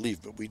exactly where you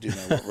live, but we do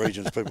know what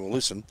regions people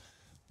listen.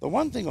 The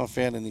one thing I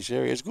found in this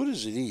area, as good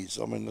as it is,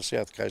 I mean, the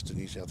south coast of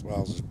New South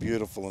Wales is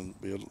beautiful and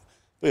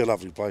be a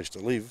lovely place to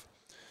live.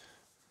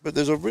 But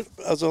there's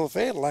a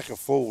fair lack of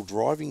four-wheel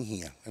driving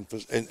here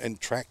and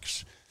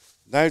tracks.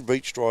 No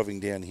beach driving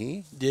down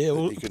here. Yeah,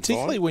 well,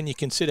 particularly when you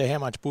consider how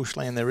much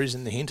bushland there is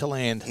in the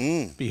hinterland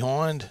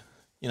behind,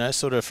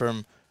 sort of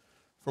from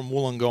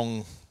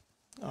Wollongong,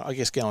 I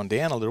guess going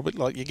down a little bit.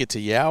 Like you get to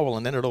Yarwell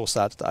and then it all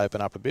starts to open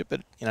up a bit.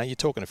 But, you're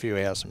talking a few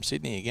hours from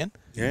Sydney again.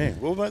 Yeah,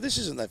 well, no, this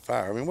isn't that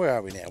far. I mean, where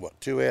are we now?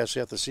 What, 2 hours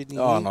south of Sydney?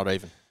 Oh, here? not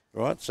even.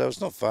 Right, so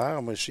it's not far,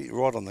 and we're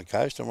right on the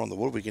coast, and we're on the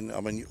water.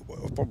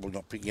 We're probably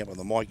not picking up on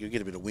the mic. You'll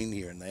get a bit of wind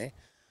here and there.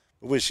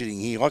 But we're sitting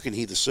here. I can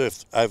hear the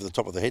surf over the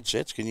top of the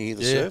headsets. Can you hear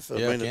the surf?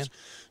 I can.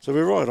 So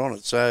we're right on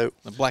it. So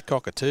the black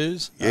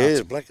cockatoos.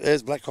 Yeah,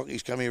 there's black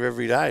cockies come here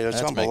every day.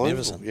 It's unbelievable.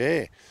 Magnificent.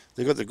 Yeah,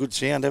 they've got the good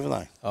sound, haven't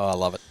they? Oh, I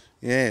love it.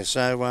 Yeah.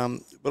 So,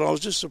 but I'm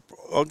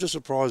just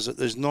surprised that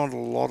there's not a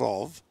lot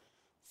of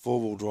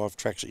four-wheel drive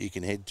tracks that you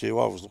can head to.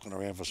 I was looking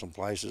around for some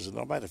places, and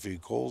I made a few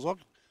calls.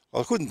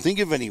 I couldn't think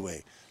of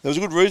anywhere. There was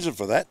a good reason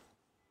for that.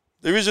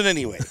 There isn't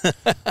anywhere.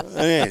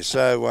 Yeah.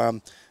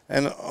 So,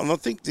 and I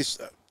think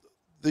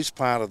this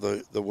part of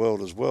the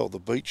world as well, the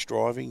beach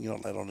driving, you're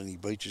not allowed on any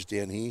beaches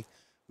down here,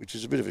 which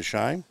is a bit of a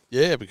shame.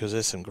 Yeah, because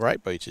there's some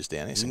great beaches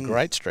down here, some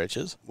great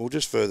stretches. Well,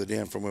 just further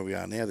down from where we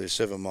are now, there's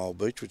 7 Mile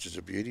Beach, which is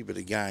a beauty. But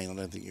again, I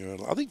don't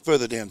think I think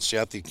further down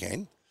south you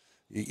can.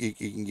 You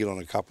can get on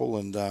a couple,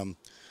 and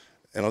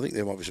I think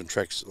there might be some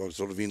tracks like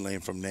sort of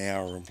inland from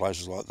Nowra and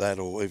places like that,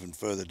 or even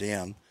further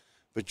down.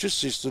 But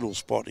just this little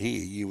spot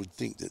here, you would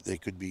think that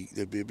there'd be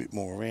a bit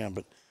more around.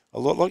 But a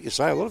lot, like you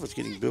say, a lot of it's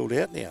getting built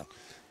out now.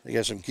 There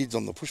go some kids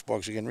on the push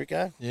bikes again,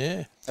 Ricko.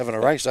 Yeah. Having a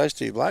race, those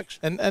two blokes.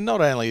 And not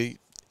only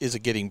is it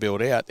getting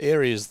built out,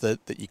 areas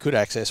that you could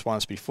access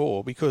once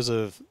before because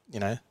of,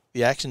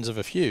 the actions of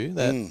a few,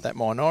 that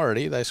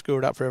minority, they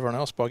screwed up for everyone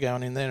else by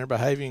going in there and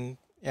behaving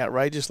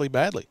outrageously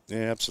badly.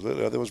 Yeah,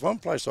 absolutely. There was one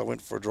place I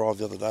went for a drive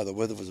the other day. The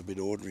weather was a bit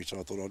ordinary,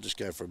 so I thought I'd just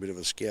go for a bit of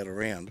a scout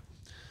around.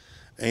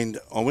 And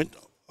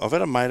I've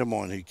had a mate of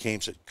mine who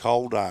camps at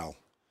Coaldale.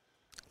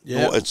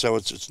 Yeah. So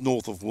it's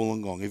north of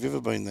Wollongong. Have you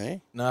ever been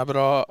there? No, but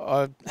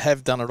I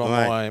have done it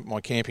on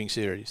my camping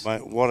series.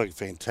 Mate, what a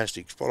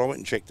fantastic spot. I went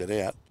and checked it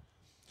out.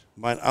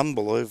 Mate,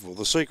 unbelievable.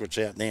 The secret's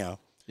out now.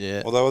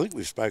 Yeah. Although I think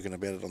we've spoken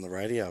about it on the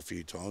radio a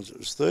few times. It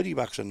was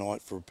 $30 a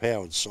night for a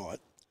powered site.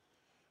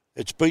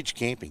 It's beach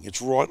camping.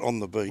 It's right on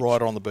the beach.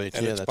 Right on the beach,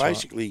 and yeah, it's that's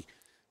basically, right.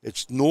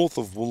 It's north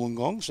of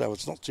Wollongong, so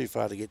it's not too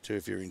far to get to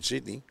if you're in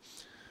Sydney.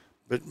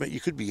 But you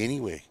could be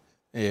anywhere.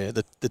 Yeah,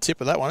 the tip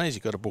of that one is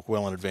you've got to book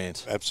well in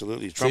advance.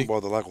 Absolutely. It's run by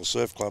the local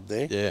surf club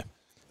there. Yeah.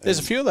 There's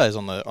a few of those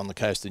on the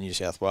coast of New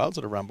South Wales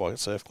that are run by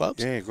surf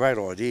clubs. Yeah, great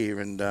idea.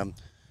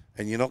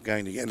 And you're not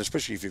going to get, and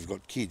especially if you've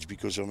got kids,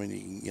 because, I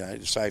mean,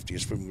 the safety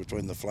of swimming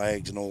between the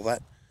flags and all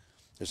that,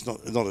 it's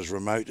not as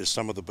remote as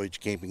some of the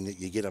beach camping that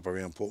you get up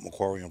around Port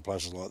Macquarie and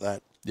places like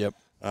that. Yep.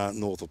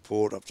 North of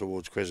Port, up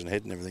towards Crescent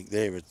Head and everything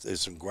there.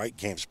 There's some great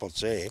camp spots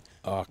there.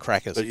 Oh,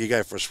 crackers. But you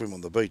go for a swim on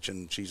the beach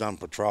and she's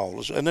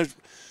unpatrolled. And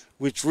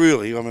which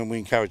really, I mean, we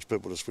encourage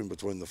people to swim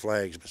between the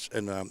flags,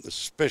 and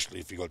especially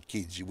if you've got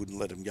kids, you wouldn't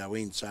let them go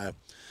in. So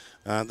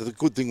the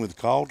good thing with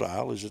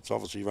Coaldale is it's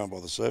obviously run by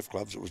the surf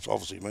clubs, which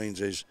obviously means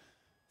there's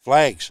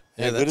flags.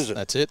 Yeah, how good is it?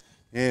 That's it.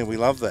 Yeah, we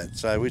love that.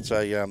 So it's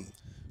a,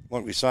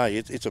 like we say,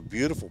 it's a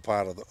beautiful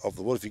part of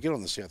the world. If you get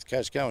on the south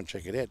coast, go and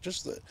check it out.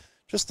 Just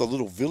the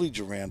little village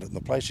around it and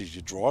the places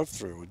you drive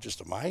through are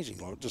just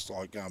amazing. Just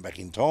like going back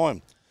in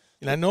time.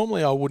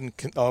 Normally I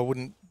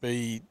wouldn't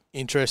be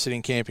interested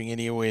in camping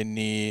anywhere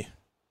near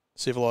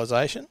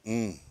civilization.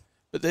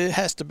 But there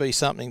has to be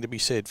something to be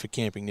said for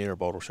camping near a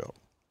bottle shop.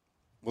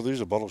 Well, there's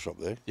a bottle shop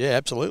there. Yeah,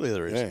 absolutely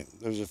there is. Yeah,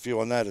 there's a few.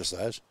 I noticed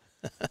those,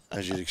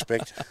 as you'd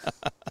expect.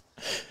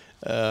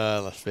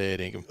 That's fair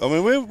dinkum. I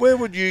mean, where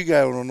would you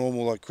go on a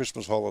normal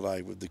Christmas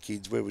holiday with the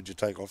kids? Where would you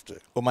take off to?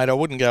 Well, mate, I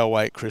wouldn't go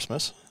away at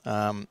Christmas.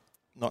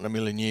 Not in a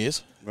million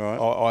years. Right.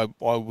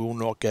 I will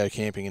not go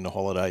camping in the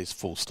holidays,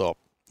 full stop.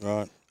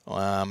 Right.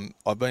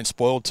 I've been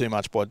spoiled too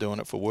much by doing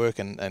it for work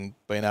and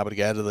being able to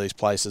go to these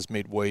places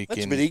midweek.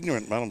 That's a bit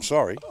ignorant, man. I'm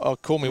sorry. Oh,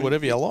 call me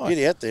whatever you like.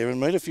 Get out there and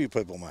meet a few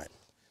people, mate.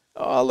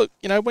 Oh, look,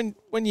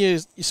 when you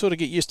sort of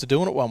get used to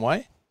doing it one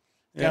way,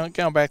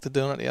 going back to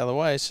doing it the other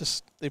way, it's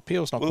just the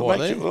appeal's not quite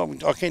there.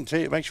 I can tell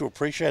you, it makes you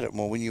appreciate it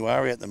more when you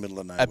are out in the middle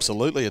of nowhere.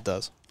 Absolutely, it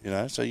does.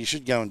 So you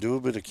should go and do a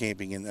bit of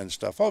camping and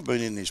stuff. I've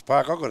been in this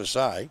park. I've got to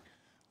say,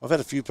 I've had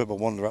a few people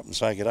wander up and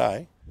say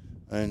g'day.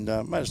 And,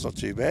 mate, it's not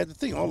too bad. The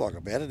thing I like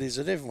about it is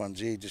that everyone's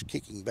here just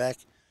kicking back,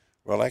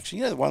 relaxing.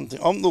 The one thing,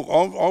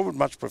 I would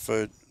much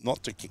prefer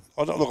not to kick.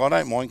 I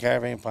don't mind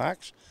caravan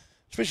parks,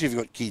 especially if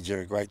you've got kids. They're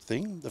a great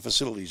thing. The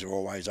facilities are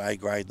always A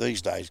grade.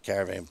 These days,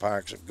 caravan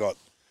parks have got,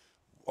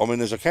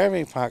 there's a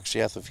caravan park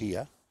south of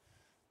here,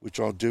 which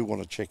I do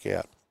want to check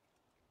out.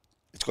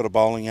 It's got a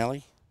bowling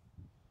alley.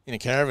 In a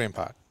caravan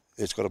park?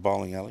 It's got a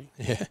bowling alley.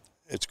 Yeah.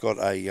 It's got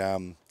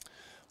a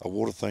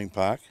water theme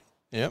park.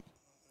 Yep.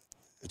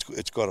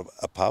 It's got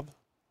a pub,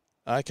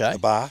 Okay. a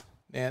bar.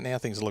 Now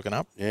things are looking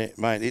up. Yeah,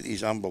 mate, it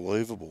is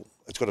unbelievable.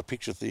 It's got a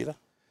picture theatre.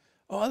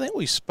 Oh, I think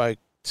we spoke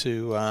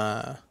to.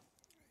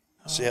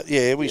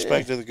 We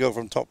spoke to the girl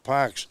from Top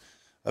Parks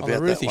about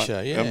the Ruthie that one.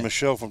 show, yeah. And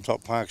Michelle from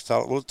Top Parks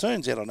told. Well, it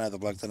turns out I know the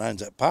bloke that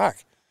owns that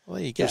park. Well,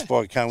 there you go. Just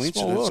by Small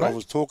coincidence, world, I eh?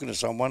 was talking to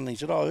someone, and he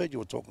said, "Oh, I heard you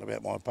were talking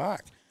about my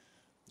park."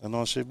 And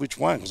I said, "Which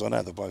one?" Because I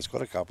know the bloke's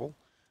got a couple,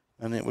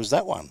 and it was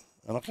that one.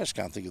 And I just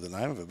can't think of the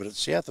name of it, but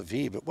it's south of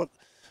here. But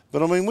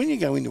I mean, when you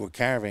go into a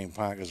caravan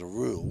park as a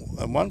rule,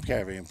 and one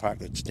caravan park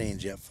that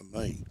stands out for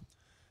me,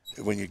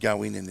 when you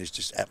go in and there's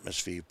just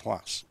atmosphere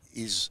plus,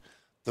 is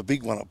the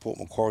big one at Port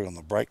Macquarie on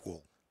the break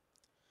wall.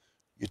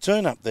 You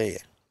turn up there,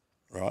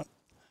 right?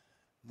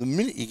 The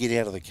minute you get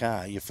out of the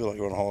car, you feel like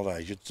you're on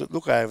holidays. You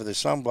look over, there's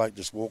some bloke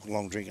just walking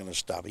along drinking a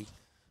stubby.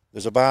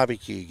 There's a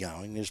barbecue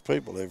going. There's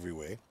people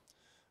everywhere.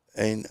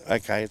 And,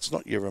 okay, it's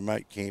not your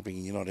remote camping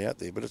and you're not out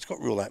there, but it's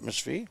got real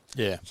atmosphere.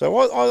 Yeah. So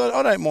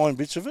I don't mind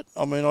bits of it.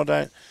 I mean, I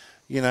don't,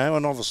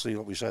 and obviously,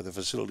 like we say, the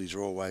facilities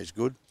are always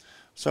good.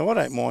 So I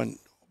don't mind,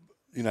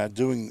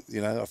 doing,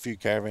 a few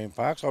caravan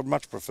parks. I'd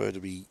much prefer to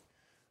be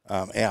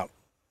out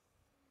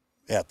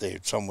there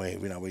somewhere,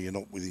 where you're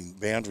not within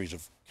boundaries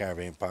of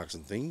caravan parks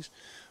and things.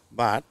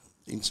 But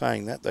in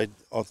saying that,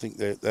 I think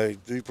they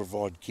do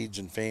provide kids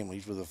and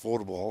families with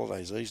affordable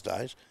holidays these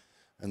days.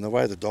 And the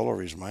way the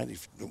dollar is,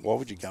 mate, why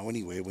would you go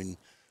anywhere when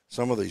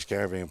some of these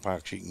caravan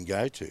parks you can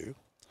go to,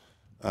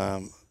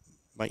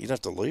 mate, you'd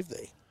have to leave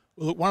there.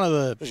 Well, look, one of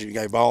the... Especially if you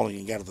go bowling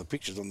and go to the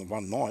pictures on the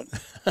one night.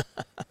 And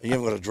you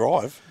haven't got to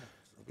drive.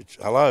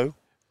 Hello?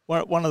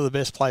 One of the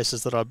best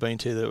places that I've been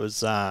to that was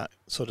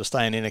sort of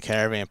staying in a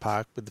caravan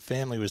park with the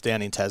family was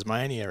down in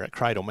Tasmania at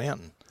Cradle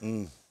Mountain.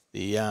 Mm.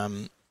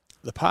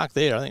 The park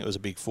there, I think it was a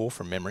Big Four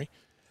from memory,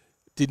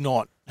 did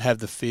not have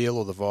the feel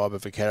or the vibe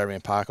of a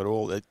caravan park at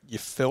all. You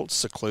felt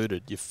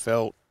secluded. You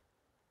felt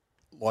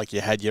like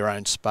you had your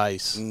own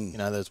space. Mm.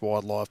 There's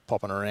wildlife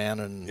popping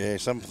around, and yeah,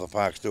 some of the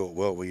parks do it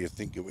well, where you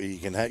think you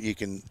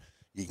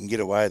can get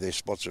away. Their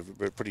spots are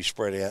pretty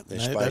spread out. They're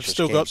spacious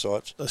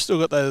campsites. They've still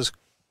got those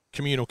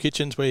communal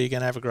kitchens where you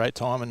can have a great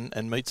time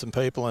and meet some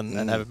people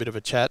and have a bit of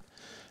a chat.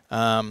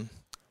 Had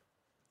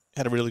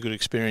a really good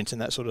experience in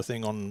that sort of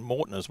thing on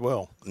Moreton as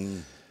well.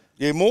 Mm.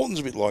 Yeah, Moreton's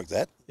a bit like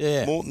that.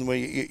 Yeah. Moreton, where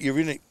you're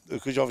in it,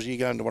 because obviously you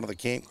go into one of the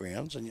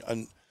campgrounds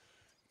and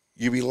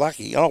you'd be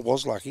lucky. I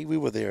was lucky. We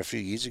were there a few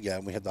years ago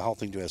and we had the whole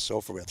thing to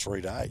ourselves for about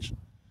 3 days,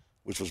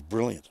 which was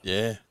brilliant.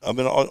 Yeah. I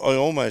mean, I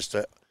almost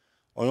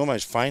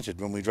fainted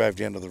when we drove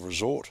down to the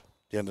resort,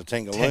 down to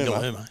Tangalooma.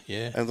 Tangalooma,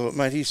 yeah. And thought,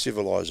 mate, here's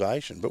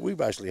civilization. But we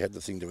basically had the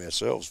thing to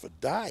ourselves for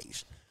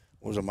days.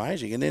 It was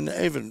amazing. And then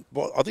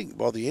I think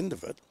by the end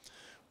of it,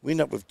 we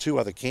ended up with 2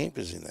 other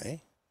campers in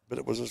there. But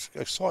it was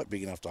a site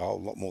big enough to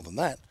hold a lot more than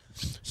that.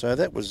 So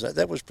that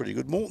was pretty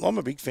good. Morton, I'm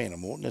a big fan of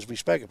Morton, as we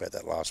spoke about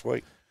that last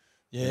week.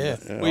 Yeah,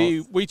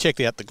 we checked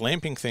out the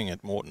glamping thing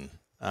at Morton,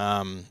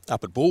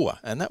 up at Bulwer,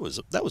 and that was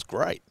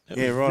great. It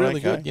was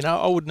really good.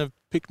 I wouldn't have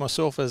picked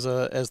myself as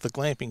the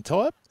glamping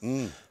type.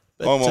 Mm.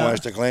 But, I'm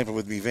almost a glamper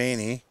with me van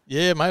here.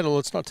 Yeah, mate. Well,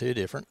 it's not too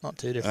different.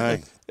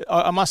 Hey.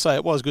 I must say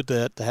it was good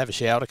to have a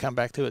shower to come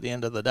back to at the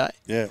end of the day.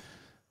 Yeah.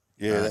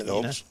 Yeah, that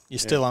helps. You're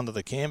still under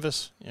the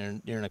canvas.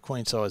 You're in a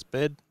queen-size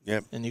bed.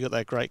 Yep. And you got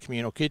that great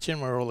communal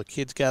kitchen where all the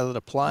kids gather to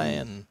play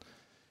and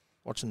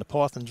watching the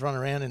pythons run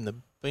around in the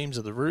beams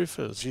of the roof.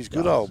 She's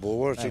good old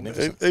Bulwer.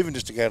 Even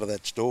just to go to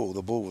that store,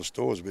 the Bulwer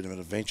store, is a bit of an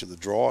adventure. The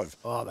drive.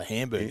 Oh, the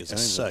hamburgers are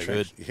so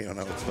good. Yeah, I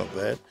know, it's not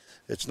bad.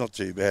 It's not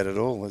too bad at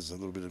all. There's a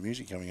little bit of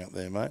music coming up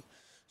there, mate.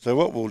 So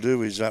what we'll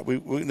do is we're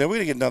going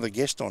to get another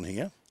guest on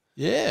here.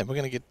 Yeah, we're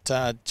going to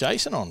get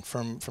Jason on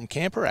from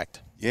Camper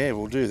Act. Yeah,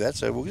 we'll do that.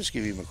 So we'll just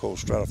give him a call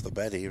straight off the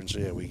bat here and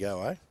see how we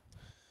go, eh?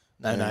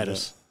 No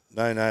notice.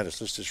 No notice.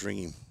 Let's just ring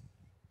him.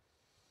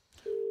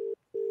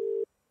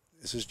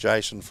 This is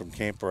Jason from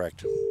Camper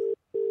Act.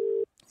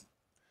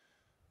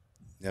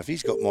 Now, if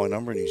he's got my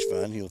number in his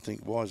phone, he'll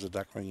think, why is the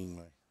duck ringing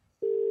me?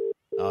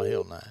 Oh,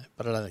 he'll know,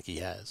 but I don't think he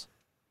has.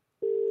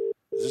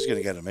 Is this going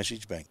to go to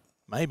message bank?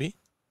 Maybe.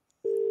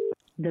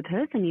 The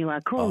person you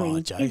are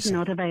calling is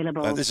not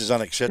available. No, this is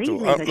unacceptable.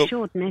 Please leave a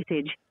short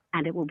message,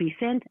 and it will be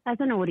sent as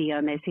an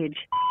audio message.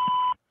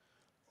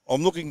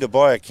 I'm looking to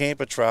buy a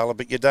camper trailer,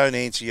 but you don't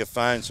answer your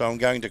phone, so I'm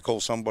going to call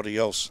somebody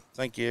else.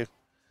 Thank you.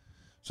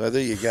 So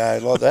there you go,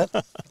 like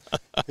that.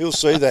 He'll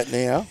see that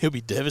now. He'll be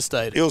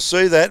devastated. He'll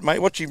see that, mate.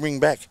 Watch him ring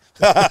back.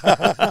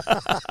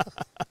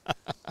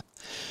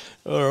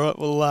 All right,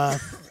 well,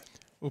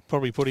 we'll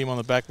probably put him on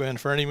the back burner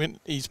for any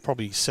minute. He's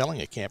probably selling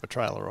a camper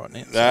trailer right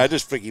now. No,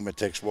 just flick him a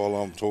text while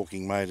I'm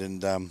talking, mate,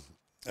 and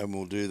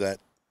we'll do that.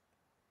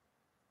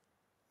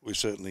 We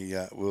certainly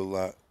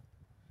we'll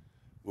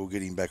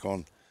get him back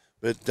on.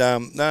 But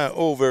no,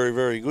 all very,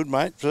 very good,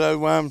 mate.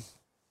 So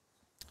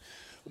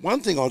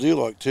one thing I do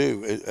like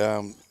too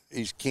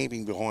is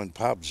camping behind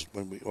pubs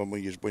when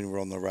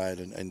we're on the road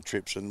and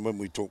trips. And when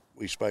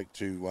we spoke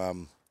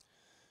to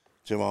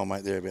my old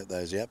mate there about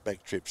those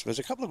outback trips. There's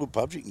a couple of good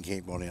pubs you can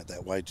camp on out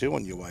that way too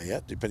on your way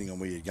out, depending on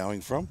where you're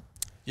going from.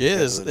 Yeah,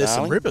 there's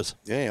some rippers.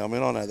 Yeah, I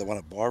mean, I know the one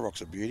at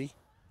Byrock's a beauty.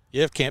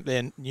 Yeah, I've camped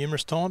there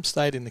numerous times,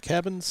 stayed in the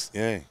cabins.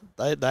 Yeah.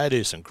 They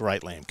do some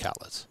great lamb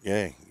cutlets.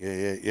 Yeah.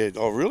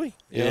 Oh, really?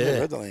 Yeah. I've never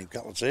had the lamb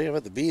cutlets there. I've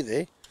had the beer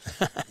there.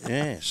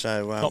 Yeah,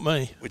 so... Not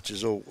me. Which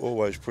is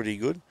always pretty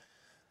good.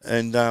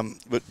 And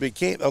but we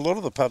can't... A lot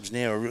of the pubs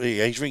now are really...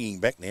 He's ringing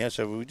back now,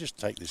 so we'll just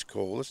take this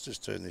call. Let's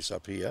just turn this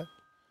up here.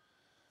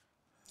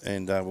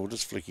 And we'll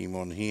just flick him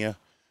on here.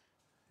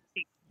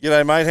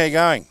 G'day, mate. How you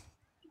going?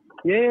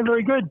 Yeah,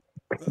 very good.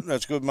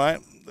 That's good, mate.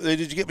 Did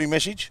you get me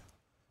message?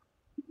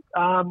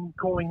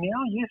 Calling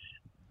now, yes.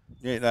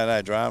 Yeah,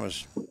 no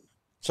dramas.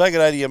 Say good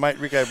day to your mate,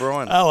 Rick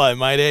O'Brien. Hello,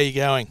 mate. How you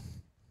going?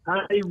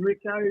 Hey,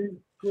 Ricko.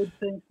 Good,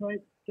 thanks,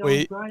 mate.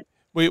 Going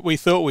great. We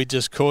thought we'd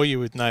just call you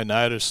with no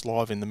notice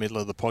live in the middle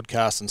of the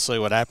podcast and see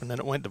what happened, and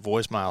it went to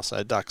voicemail.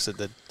 So Duck said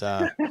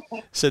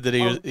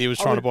that he was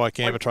trying to buy a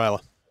camper trailer.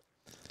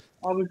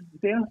 I was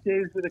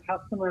downstairs with a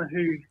customer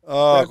who...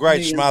 Oh,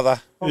 great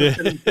smother. Yeah.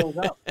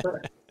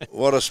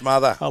 What a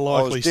smother. A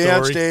likely I was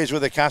downstairs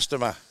with a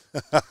customer.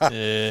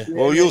 Yeah.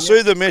 Well, you'll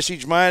see the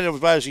message, mate. It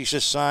was basically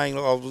just saying,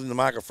 look, I was in the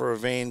market for a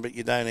van, but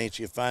you don't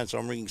answer your phone, so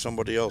I'm ringing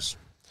somebody else.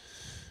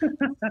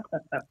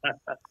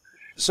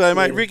 So,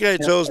 mate, Ricko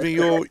tells me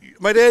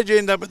Mate, how'd you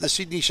end up at the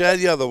Sydney show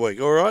the other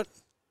week, all right?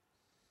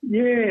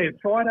 Yeah,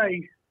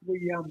 Friday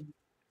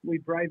we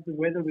braved the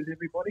weather with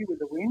everybody with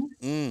the wind.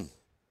 Mm.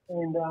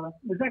 And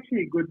it was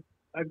actually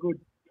a good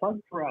plug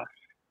for us.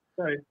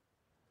 So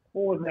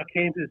all of our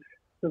campers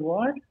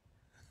survived.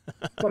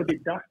 Got a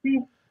bit dusty,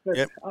 but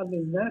other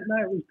than that,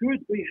 no, it was good.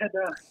 We had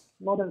a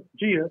lot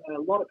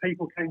of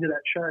people came to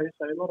that show,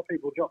 so a lot of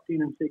people dropped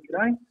in and said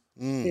g'day.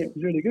 Mm. Yeah, it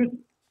was really good.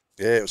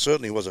 Yeah, it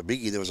certainly was a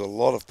biggie. There was a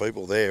lot of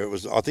people there. It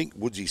was, I think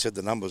Woodsy said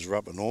the numbers were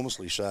up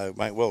enormously, so,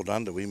 mate, well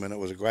done to him, and it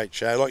was a great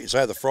show. Like you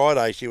say, the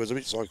Friday she was a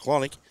bit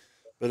cyclonic,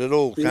 but it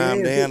all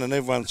calmed down and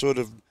everyone sort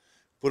of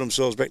put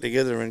themselves back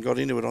together and got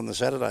into it on the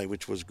Saturday,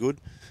 which was good.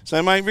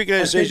 So, mate,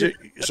 Ricko says...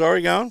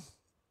 Sorry, go on.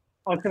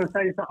 I was going to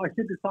say, I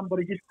said to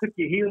somebody, just click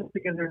your heels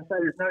together and say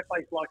there's no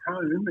place like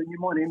home, and you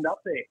might end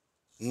up there.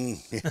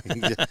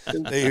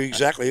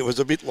 Exactly. It was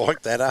a bit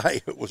like that, eh?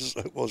 It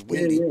was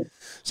windy. Yeah.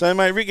 So,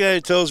 mate,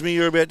 Ricko tells me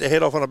you're about to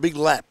head off on a big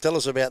lap. Tell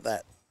us about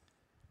that.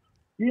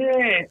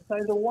 Yeah, so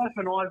the wife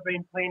and I have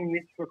been planning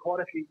this for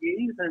quite a few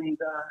years, and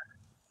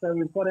so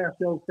we've got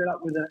ourselves set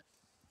up with a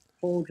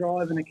four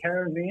drive and a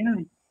caravan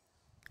and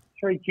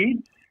 3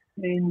 kids,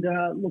 and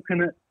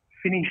looking at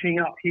finishing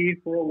up here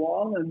for a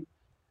while and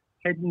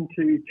heading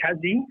to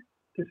Tassie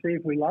to see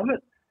if we love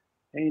it.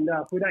 And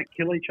if we don't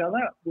kill each other,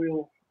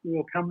 we'll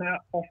come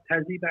out off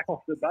Tassie, back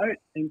off the boat,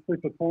 and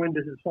flip a coin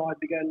to decide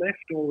to go left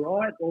or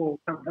right or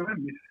come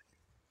home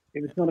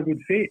if it's not a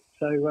good fit.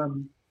 So,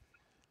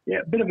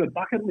 a bit of a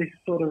bucket list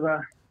sort of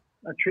a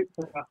trip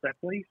for us,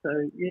 actually.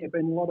 So, yeah,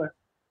 been a lot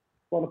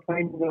of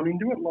planning gone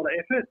into it, a lot of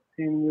effort,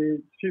 and we're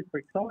super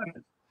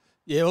excited.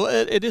 Yeah, well,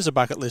 it is a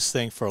bucket list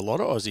thing for a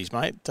lot of Aussies,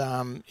 mate.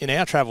 In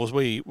our travels,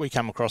 we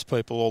come across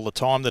people all the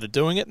time that are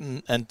doing it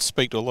and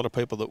speak to a lot of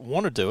people that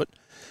want to do it.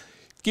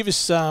 Give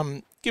us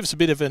a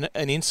bit of an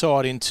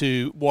insight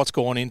into what's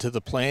gone into the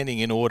planning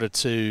in order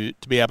to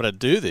be able to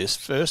do this,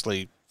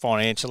 firstly,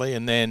 financially,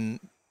 and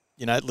then,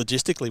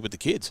 logistically with the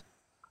kids.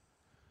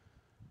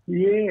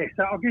 Yeah,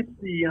 so I guess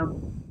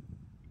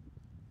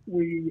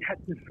we had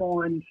to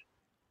find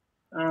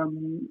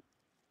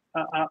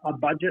a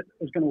budget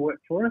that was going to work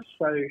for us.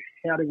 So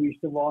how do we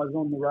survive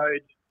on the road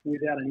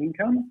without an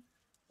income?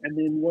 And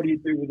then what do you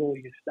do with all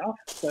your stuff?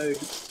 So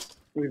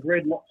we've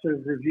read lots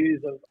of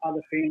reviews of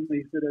other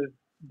families that have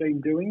been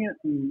doing it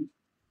and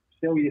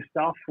sell your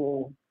stuff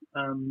or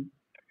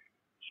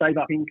save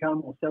up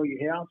income or sell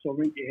your house or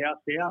rent your house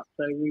out.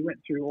 So we went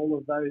through all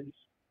of those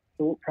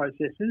thought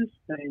processes,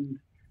 and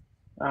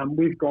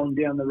we've gone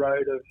down the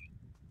road of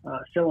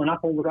selling up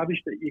all the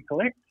rubbish that you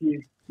collect.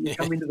 You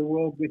come into the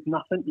world with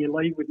nothing, you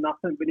leave with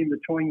nothing, but in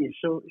between you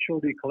sure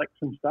do collect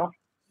some stuff.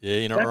 Yeah,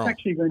 you're not wrong. That's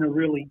actually been a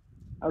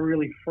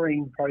really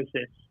freeing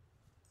process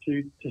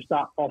to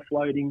start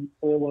offloading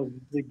all of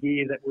the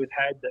gear that we've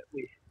had that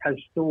we have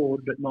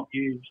stored but not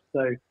used.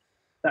 So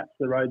that's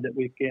the road that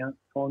we've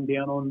gone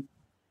down on.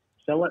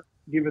 Sell it,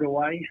 give it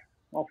away,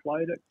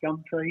 offload it,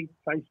 Gumtree,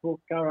 Facebook,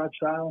 garage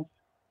sales.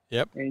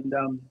 Yep. And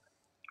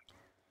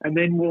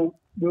then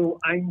we'll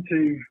aim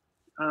to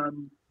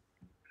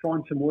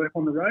find some work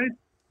on the road.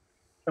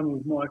 Some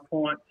of my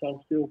clients,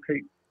 I'll still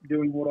keep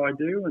doing what I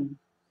do and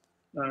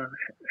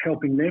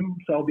helping them.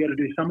 So I'll be able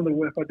to do some of the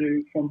work I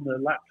do from the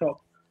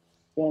laptop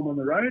while I'm on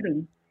the road.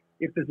 And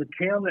if there's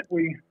a town that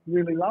we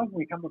really love and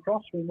we come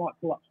across, we might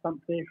pull up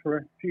stumps there for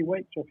a few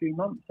weeks or a few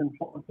months and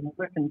find some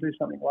work and do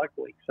something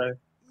locally. So,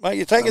 mate,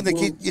 you're taking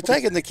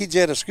the kids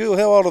out of school.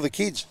 How old are the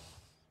kids?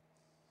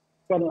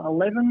 Got an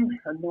 11,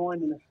 a 9,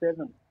 and a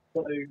 7.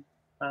 So,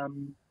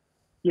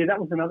 that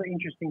was another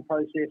interesting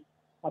process.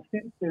 I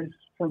think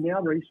from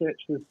our research,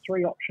 there's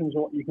 3 options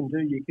of what you can do.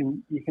 You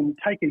can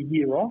take a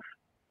year off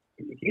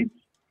with your kids.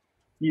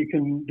 You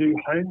can do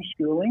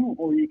homeschooling,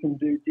 or you can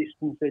do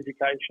distance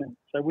education.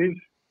 So we've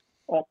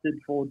opted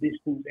for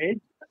distance ed.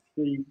 That's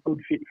the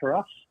good fit for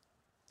us.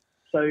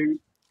 So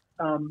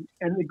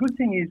And the good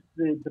thing is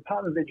the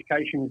Department of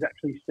Education is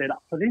actually set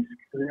up for this,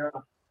 because there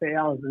are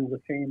thousands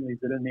of families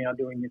that are now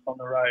doing this on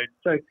the road.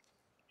 So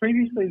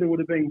previously there would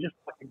have been just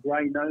like a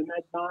grey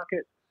nomad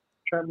market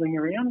travelling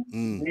around.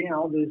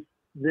 Now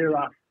there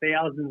are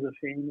thousands of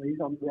families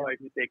on the road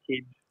with their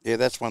kids. Yeah,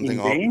 that's one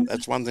thing.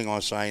 That's one thing I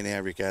say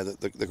now, Ricko.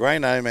 That the grey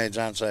nomads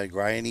aren't so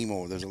grey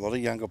anymore. There's a lot of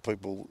younger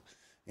people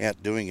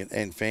out doing it,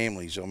 and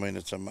families. I mean,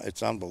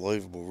 it's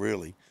unbelievable,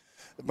 really.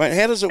 Mate,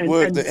 how does it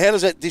work? How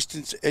does that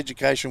distance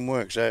education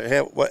work? So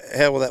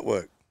how will that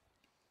work?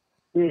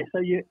 Yeah, so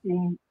you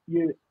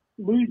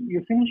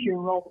finish your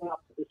enrolment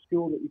up at the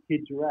school that your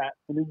kids are at,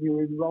 and then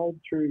you're enrolled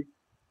through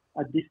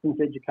a distance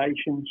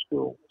education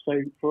school.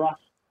 So for us,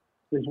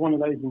 there's one of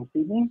those in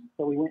Sydney.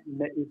 So we went and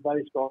met with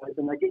those guys,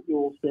 and they get you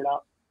all set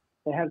up.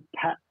 They have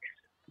packs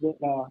that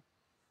are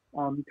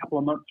a couple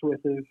of months'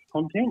 worth of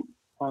content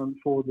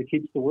for the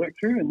kids to work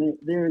through, and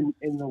they're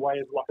in the way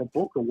of like a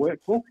book, a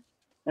workbook.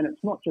 And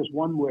it's not just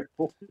one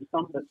workbook. There's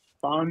some that's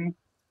fun,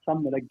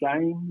 some that are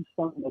games,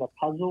 some that are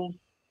puzzles,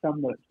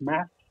 some that's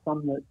maths,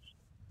 some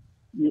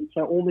that's...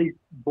 So all these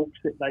books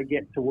that they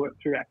get to work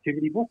through,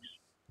 activity books.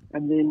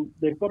 And then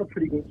they've got a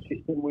pretty good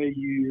system where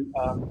you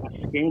are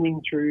scanning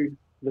through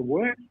the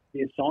work,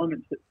 the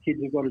assignments that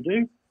kids have got to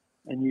do,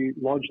 and you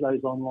lodge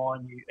those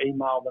online, you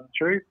email them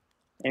through.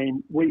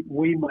 And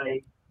we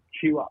may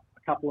queue up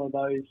a couple of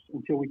those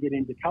until we get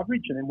into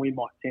coverage, and then we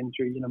might send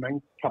through,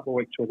 a couple of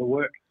weeks worth of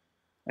work.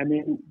 And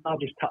then I'll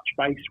just touch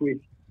base with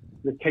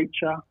the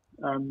teacher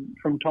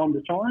from time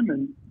to time,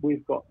 and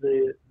we've got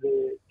the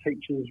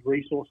teachers'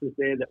 resources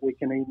there that we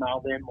can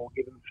email them or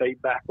give them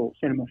feedback or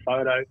send them a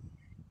photo.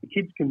 The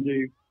kids can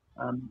do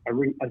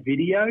a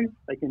video.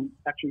 They can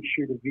actually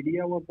shoot a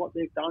video of what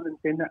they've done and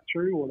send that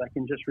through, or they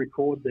can just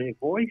record their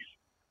voice,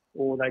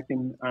 or they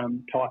can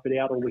type it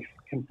out, or we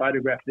can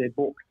photograph their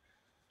book.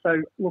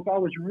 So, look, I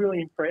was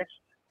really impressed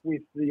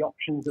with the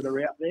options that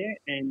are out there,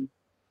 and,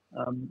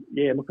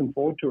 looking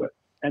forward to it.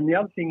 And the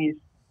other thing is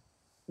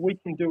we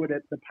can do it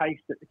at the pace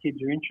that the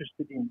kids are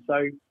interested in.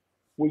 So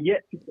we're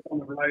yet to get on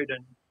the road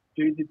and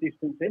do the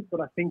distance ed,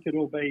 but I think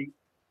it'll be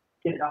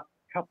get up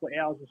a couple of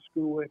hours of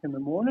schoolwork in the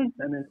morning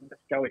and then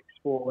let's go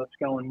explore, let's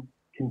go and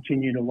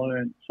continue to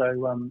learn.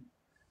 So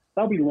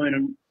they'll be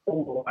learning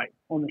all the way.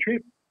 On the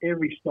trip,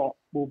 every stop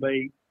will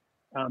be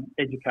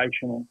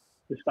educational,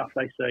 the stuff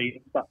they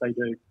see, the stuff they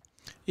do.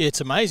 Yeah,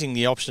 it's amazing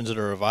the options that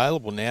are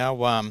available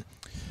now.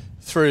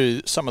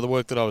 Through some of the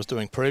work that I was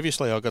doing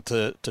previously, I got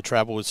to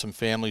travel with some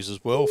families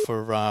as well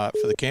for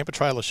the camper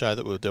trailer show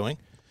that we were doing.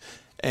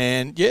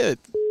 And yeah,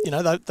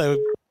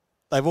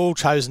 they've all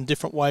chosen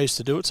different ways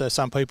to do it. So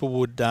some people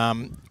would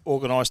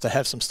organise to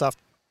have some stuff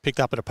picked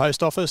up at a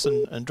post office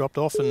and dropped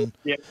off and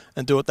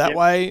do it that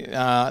way.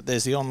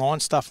 There's the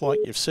online stuff like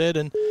you've said,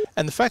 and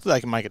the fact that they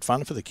can make it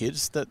fun for the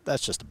kids,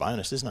 that's just a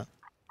bonus, isn't it?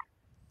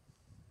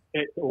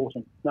 It's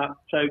awesome.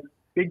 So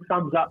big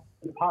thumbs up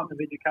to the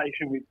Department of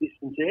Education with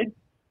Distance Ed.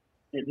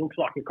 It looks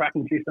like a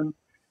cracking system.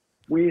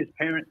 We as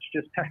parents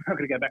just have got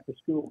to go back to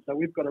school. So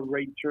we've got to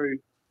read through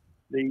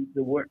the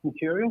work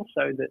material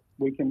so that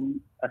we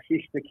can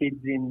assist the kids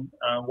in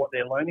what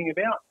they're learning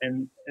about,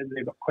 and if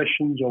they've got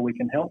questions or we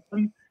can help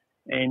them.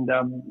 And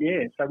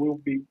so we'll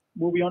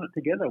be on it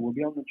together. We'll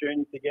be on the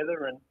journey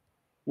together, and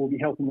we'll be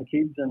helping the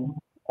kids. And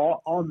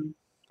I'm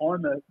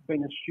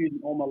been a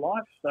student all my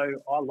life, so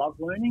I love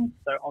learning.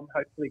 So I'm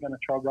hopefully going to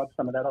try to rub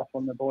some of that off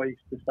on the boys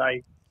to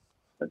say,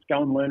 let's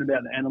go and learn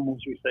about the animals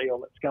we see, or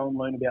let's go and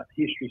learn about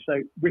the history.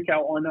 So,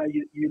 Ricko, I know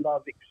you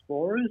love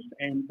explorers,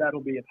 and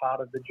that'll be a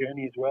part of the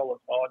journey as well.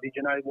 Did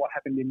you know what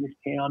happened in this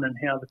town and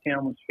how the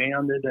town was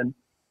founded, and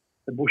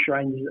the bush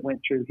rangers that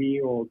went through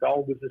here, or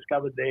gold was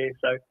discovered there?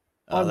 So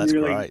I'm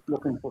really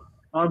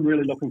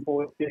looking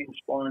forward to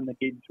inspiring the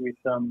kids with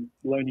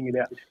learning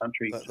about this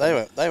country.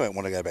 They won't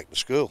want to go back to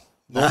school,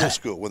 normal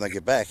school, when they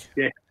get back.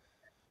 Yeah.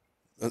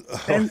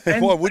 And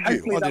why would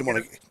you? I didn't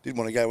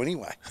want to go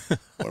anyway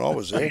when I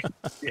was there.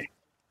 Yeah.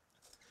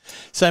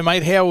 So,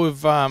 mate, how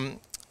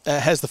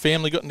has the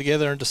family gotten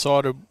together and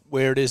decided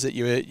where it is that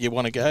you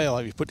want to go?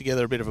 Have you put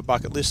together a bit of a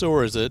bucket list,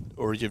 or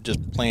you've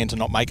just planned to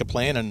not make a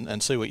plan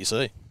and see what you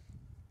see?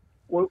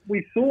 Well,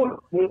 we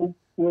thought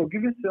we'll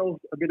give ourselves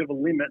a bit of a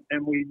limit,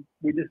 and we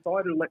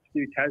decided let's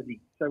do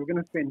Tassie. So we're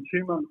going to spend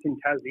 2 months in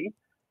Tassie,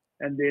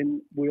 and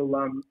then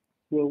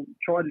we'll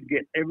try to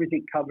get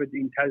everything covered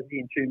in Tassie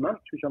in 2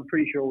 months, which I'm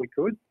pretty sure we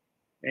could.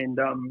 And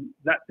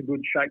that's a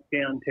good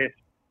shakedown test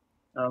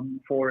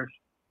for us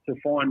to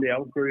find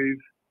our groove.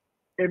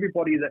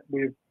 Everybody that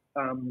we've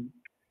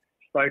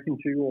spoken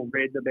to or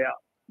read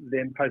about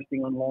them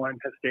posting online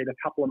has said a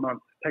couple of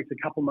months. It takes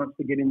a couple of months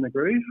to get in the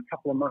groove, a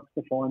couple of months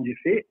to find your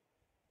fit.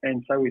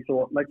 And so we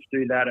thought, let's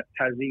do that at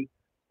Tassie.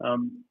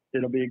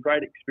 It'll be a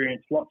great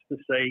experience, lots to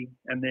see.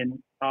 And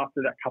then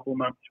after that couple of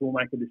months, we'll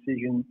make a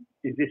decision.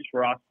 Is this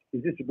for us?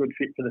 Is this a good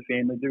fit for the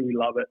family? Do we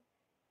love it?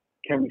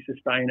 Can we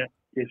sustain it?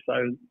 If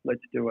so, let's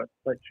do it.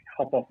 Let's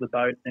hop off the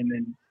boat and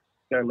then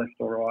go left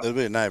or right. It'll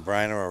be a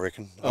no-brainer, I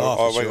reckon.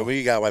 Oh, I reckon sure. when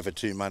you go away for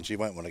 2 months, you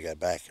won't want to go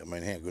back. I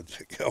mean, how good is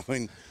it? I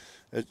mean,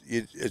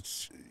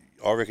 it's.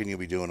 I reckon you'll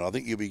be doing it. I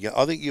think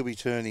you'll be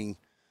turning.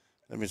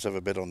 Let me just have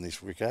a bet on this,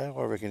 Ricko.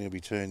 I reckon you'll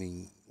be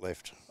turning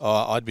left.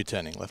 Oh, I'd be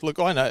turning left. Look,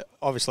 I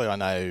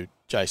know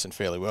Jason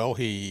fairly well.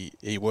 He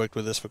worked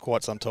with us for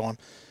quite some time,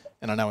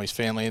 and I know his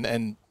family,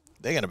 and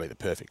they're going to be the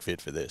perfect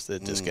fit for this. They're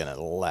just going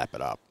to lap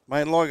it up.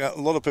 Mate, like a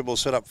lot of people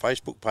set up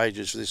Facebook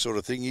pages for this sort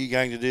of thing. Are you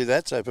going to do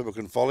that so people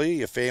can follow you,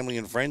 your family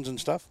and friends and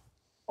stuff?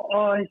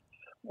 I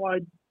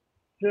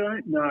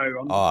don't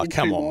know. Oh,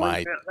 come on,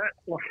 mate.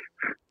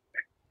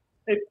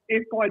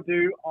 If I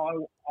do,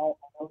 I'll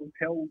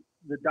tell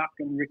the Duck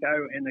and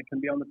Ricko, and it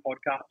can be on the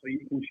podcast, or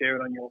you can share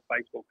it on your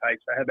Facebook page.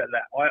 So how about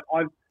that?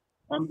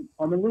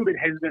 I'm a little bit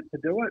hesitant to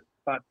do it,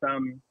 but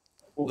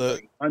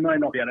I may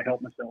not be able to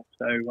help myself.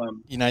 So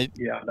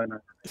yeah, I don't know.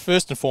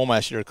 First and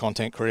foremost, you're a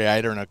content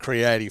creator and a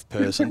creative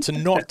person. To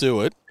not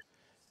do it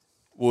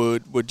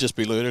would just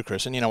be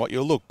ludicrous. And you know what?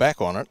 You'll look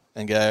back on it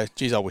and go,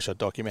 "Geez, I wish I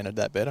documented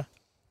that better."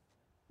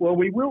 Well,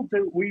 we will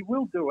do it. We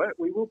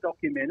will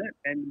document it,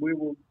 and we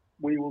will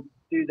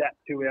do that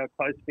to our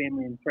close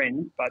family and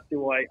friends. But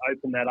do I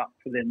open that up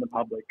for then the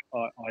public?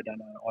 I don't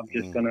know. I'm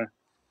just going to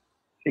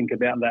think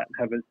about that.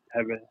 Have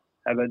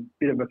a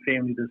bit of a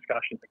family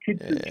discussion. The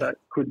kids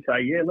could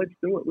say, "Yeah, let's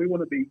do it. We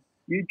want to be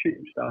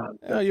YouTube stars."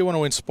 Oh, you want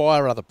to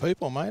inspire other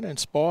people, mate.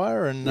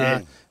 Inspire and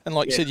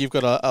like you said, you've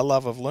got a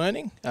love of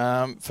learning.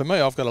 For me,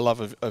 I've got a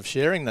love of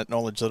sharing that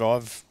knowledge that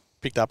I've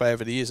picked up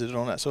over the years and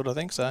all that sort of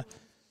thing. So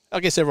I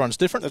guess everyone's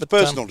different. It's a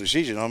personal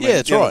decision. I mean,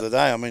 at the end of the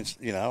day, I mean,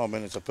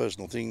 it's a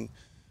personal thing.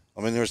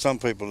 I mean, there are some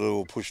people who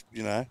will push,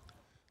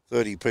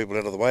 30 people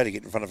out of the way to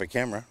get in front of a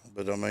camera.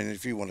 But I mean,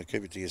 if you want to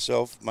keep it to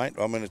yourself, mate,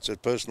 I mean, it's a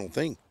personal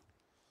thing.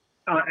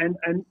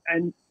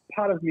 And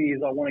part of me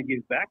is I want to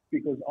give back,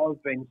 because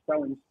I've been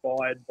so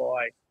inspired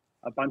by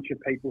a bunch of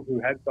people who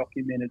have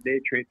documented their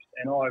trips,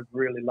 and I've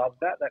really loved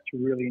that. That's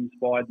really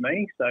inspired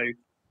me. So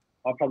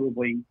I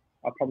probably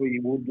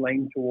would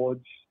lean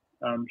towards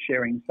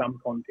sharing some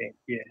content.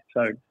 Yeah.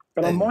 So,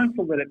 but I'm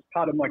mindful that it's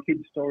part of my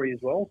kids' story as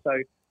well. So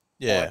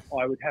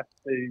I would have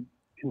to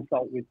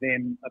consult with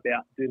them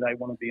about do they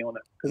want to be on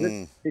it,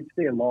 because it's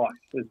their life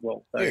as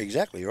well. So, yeah,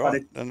 exactly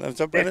right. And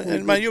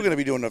mate, you're going to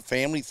be doing a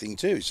family thing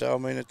too. So I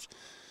mean,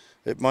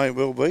 it may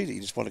well be that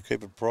you just want to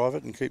keep it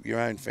private and keep your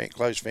own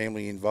close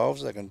family involved,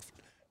 so they can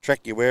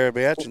track your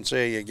whereabouts and see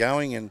how you're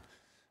going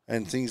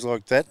and things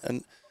like that.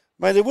 And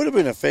mate, there would have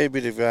been a fair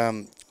bit of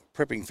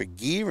prepping for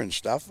gear and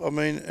stuff. I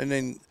mean, and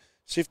then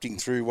sifting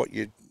through what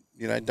you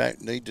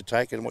don't need to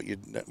take and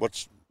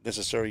what's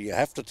necessary you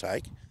have to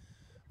take.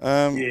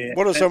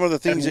 What are some of the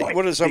things?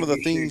 What are some of the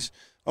things?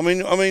 I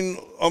mean,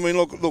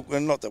 look,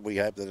 and not that we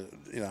have that.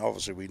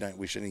 Obviously we don't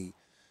wish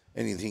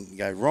anything to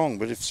go wrong.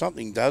 But if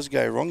something does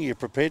go wrong, you're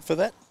prepared for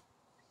that.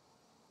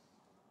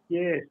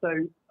 Yeah.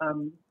 So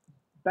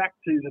back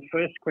to the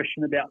first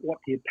question about what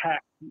do you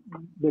pack.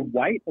 The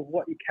weight of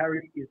what you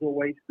carry is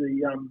always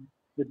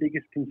the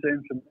biggest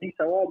concern for me.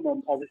 So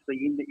I'm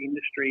obviously in the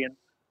industry, and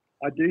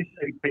I do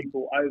see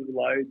people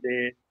overload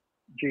their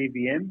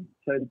GVM,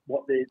 so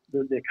what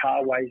their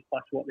car weighs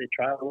plus what their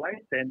trailer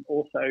weighs, and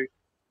also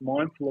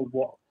mindful of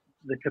what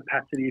the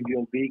capacity of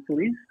your vehicle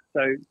is.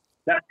 So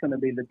that's going to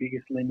be the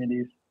biggest limit,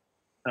 is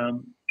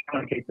trying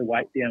to keep the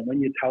weight down.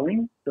 When you're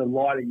towing, the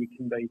lighter you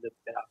can be, the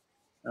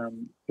better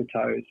for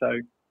tow.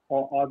 So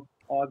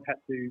I've had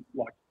to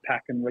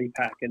pack and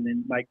repack, and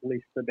then make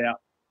lists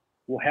about,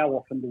 well, how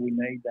often do we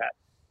need that?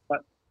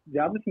 But the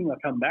other thing I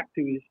come back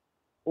to is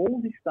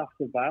all this stuff's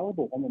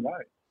available on the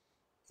road.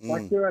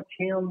 Like there are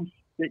towns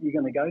that you're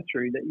going to go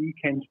through that you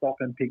can stop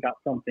and pick up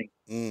something.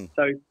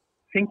 So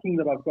thinking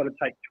that I've got to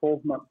take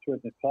 12 months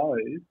worth of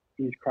clothes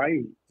is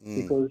crazy,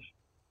 because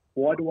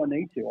why do I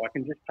need to? I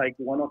can just take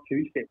one or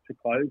two sets of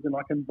clothes, and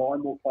I can buy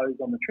more clothes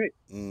on the trip.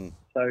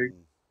 So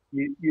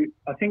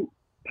I think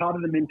part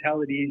of the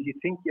mentality is you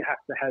think you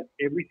have to have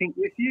everything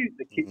with you,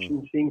 the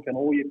kitchen sink and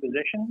all your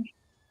possessions,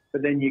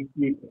 but then you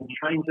can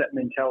change that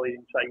mentality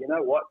and say, you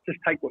know what, just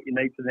take what you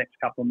need for the next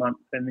couple of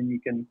months, and then you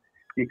can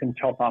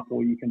top up,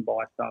 or you can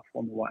buy stuff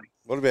on the way.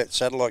 What about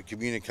satellite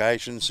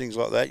communications, things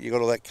like that? You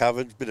got all that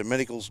covered, bit of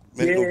medical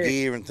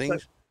gear and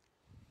things?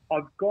 So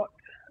I've got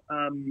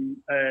a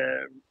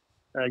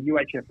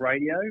UHF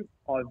radio.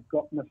 I've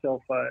got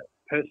myself a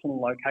personal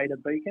locator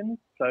beacon,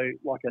 so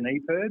like an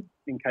EPIRB,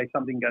 in case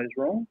something goes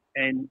wrong.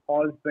 And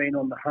I've been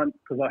on the hunt,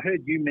 because I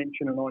heard you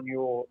mention it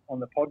on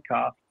the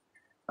podcast,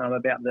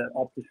 about the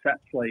Optus Sat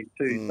sleeve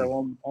too. So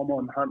I'm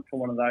on hunt for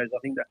one of those. I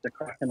think that's a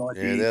cracking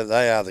idea. Yeah,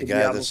 they are the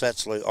go. The Sat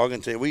sleeve. I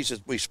can tell you, we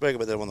spoke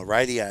about them on the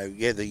radio.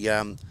 Yeah,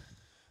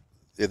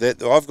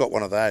 I've got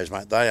one of those,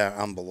 mate. They are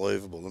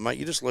unbelievable. And, mate,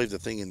 you just leave the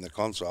thing in the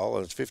console,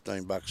 and it's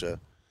 $15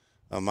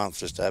 a month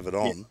just to have it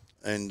on.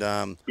 And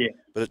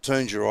but it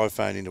turns your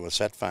iPhone into a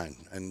sat phone.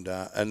 And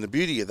the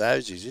beauty of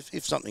those is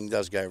if something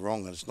does go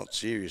wrong and it's not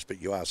serious,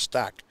 but you are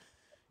stuck,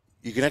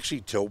 you can actually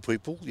tell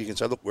people. You can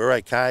say, look, we're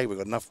okay. We've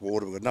got enough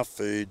water. We've got enough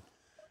food.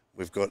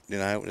 We've got,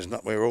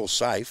 we're all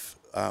safe,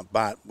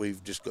 but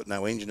we've just got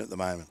no engine at the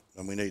moment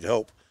and we need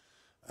help.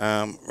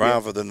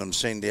 Rather than them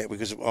send out,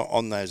 because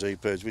on those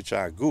EPIRBs, which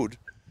are good,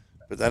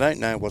 but they don't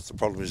know what the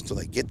problem is until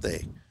they get there.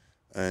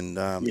 And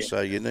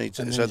so you need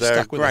to. And So you're they're a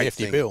stuck with a great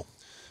hefty thing. bill.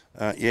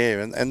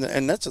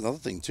 And that's another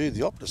thing too.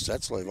 The Optus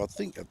Sat Sleeve, I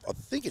think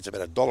it's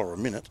about $1 a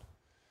minute,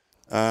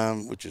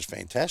 which is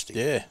fantastic.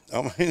 Yeah.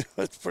 I mean,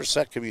 for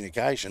sat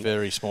communication,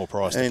 Very small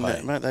price to and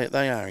pay. mate,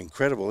 they are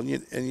incredible. And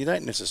you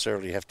don't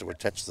necessarily have to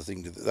attach the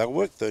thing to. They'll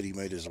work 30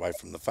 metres away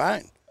from the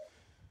phone.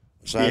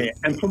 So, yeah,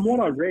 and from what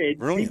I read,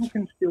 brilliant. people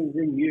can still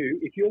ring you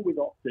if you're with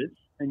Optus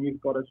and you've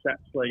got a Sat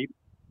Sleeve.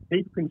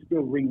 People can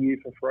still ring you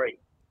for free.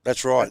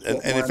 That's right.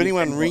 That's And if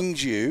anyone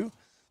rings you,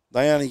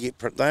 they only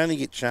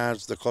get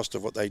charged the cost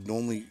of what their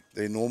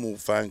normal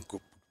phone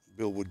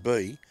bill would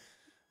be.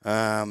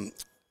 And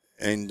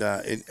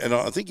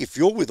I think if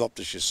you're with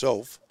Optus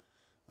yourself,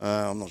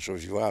 I'm not sure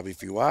if you are, but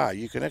if you are,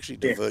 you can actually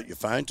divert your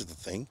phone to the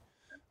thing,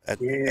 and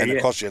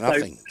it costs you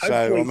nothing.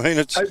 So I mean,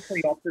 it's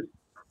hopefully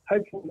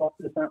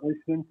Optus aren't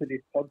listening to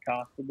this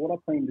podcast. But what I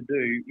plan to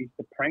do is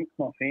to prank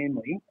my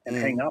family and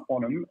hang up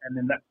on them, and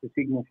then that's the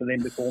signal for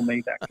them to call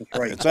me back for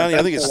free. It's only,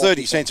 I think it's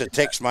 30 cents a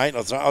text, mate.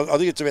 I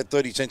think it's about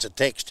 30 cents a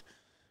text.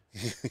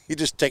 You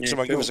just text them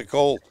and give us a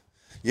call.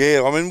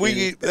 Yeah, I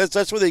mean,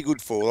 that's what they're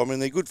good for. I mean,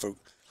 they're good for.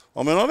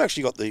 I mean, I've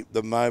actually got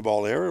the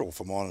mobile aerial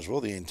for mine as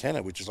well, the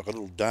antenna, which is like a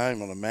little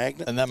dome on a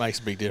magnet. And that makes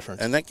a big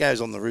difference. And that goes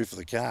on the roof of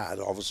the car,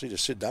 obviously, to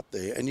sit up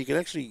there. And you can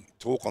actually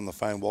talk on the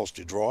phone whilst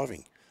you're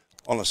driving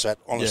on a sat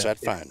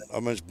phone.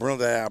 I mean, it's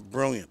brilliant. They are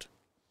brilliant.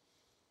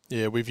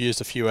 Yeah, we've used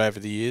a few over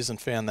the years and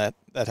found that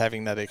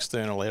having that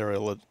external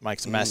aerial, it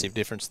makes a massive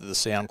difference to the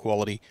sound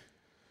quality.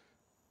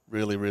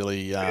 Really,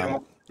 really,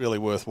 really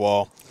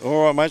worthwhile.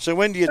 All right, mate. So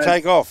when do you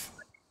take off?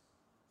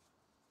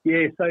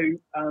 Yeah, so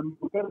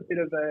we've got a bit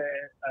of a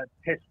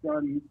test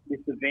run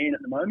with the van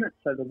at the moment.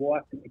 So the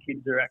wife and the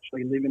kids are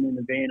actually living in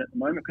the van at the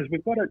moment because we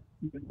ended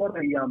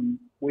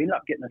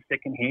up getting a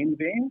second-hand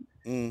van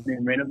and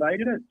then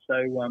renovated it.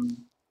 So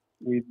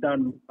we've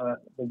done the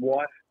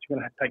wife. She's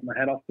going to take my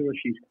hat off to her.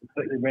 She's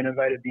completely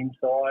renovated the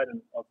inside,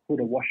 and I've put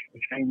a washing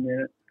machine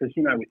in it because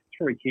with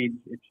 3 kids,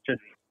 it's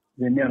just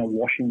the amount of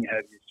washing you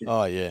have is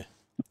just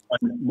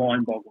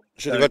mind-boggling.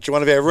 Should have got you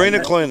one of our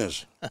arena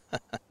cleaners.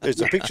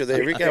 There's a picture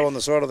there, Ricko, on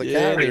the side of the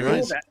car.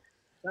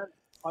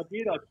 I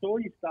did. I saw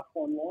your stuff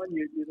online,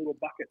 your little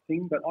bucket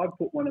thing, but I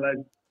put one of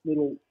those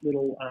little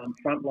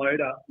front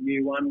loader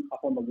new one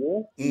up on the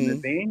wall in the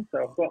van,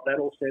 so I've got that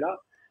all set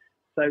up.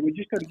 So we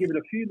just got to give it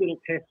a few little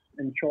tests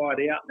and try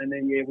it out, and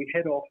then we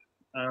head off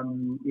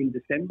in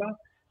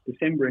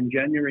December and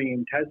January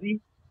in Tassie,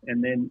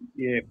 and then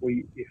if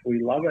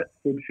we love it,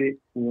 good fit,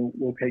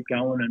 we'll keep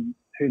going, and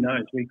who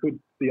knows, we could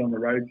be on the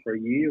road for a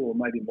year or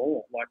maybe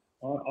more. Like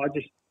I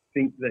just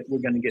think that we're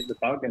going to get the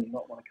bug and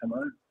not want to come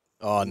home.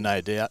 Oh, no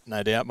doubt,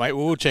 mate.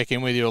 We'll check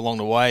in with you along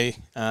the way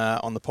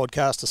on the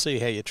podcast to see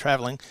how you're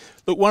travelling.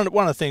 Look, one of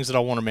the things that I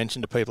want to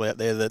mention to people out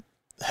there that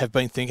have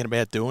been thinking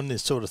about doing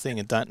this sort of thing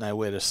and don't know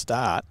where to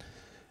start,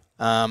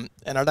 and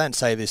I don't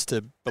say this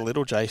to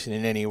belittle Jason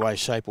in any way,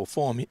 shape or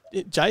form.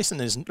 Jason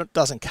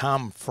doesn't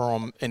come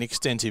from an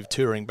extensive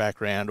touring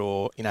background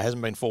or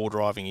hasn't been four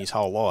driving his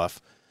whole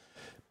life.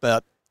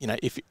 But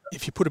if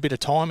you put a bit of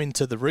time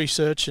into the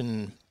research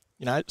and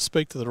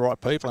speak to the right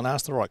people and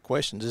ask the right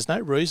questions, there's no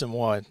reason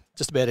why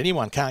just about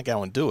anyone can't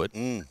go and do it.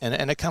 And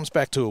it comes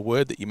back to a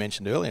word that you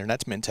mentioned earlier, and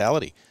that's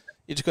mentality.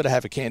 You just got to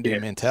have a can-do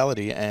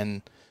mentality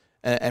and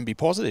be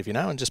positive,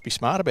 and just be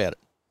smart about it.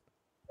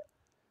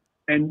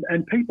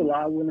 And people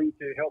are willing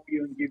to help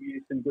you and give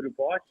you some good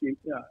advice.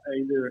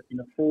 Either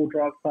in a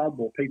four-drive club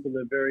or people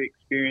that are very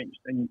experienced,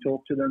 and you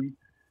talk to them,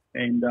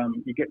 and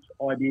you get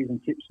ideas and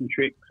tips and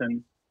tricks.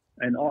 And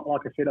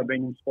like I said, I've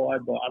been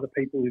inspired by other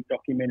people who've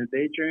documented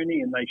their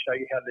journey, and they show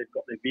you how they've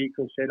got their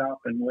vehicle set up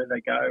and where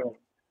they go.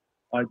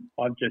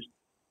 I've just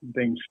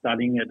been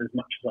studying it as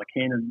much as I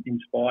can and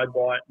inspired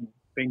by it, and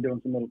been doing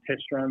some little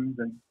test runs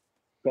and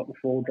got the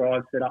four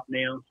drive set up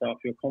now, so I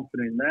feel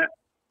confident in that.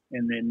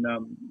 And then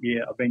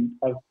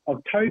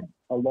I've towed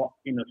a lot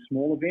in a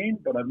smaller van,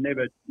 but I've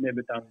never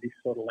done this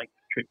sort of length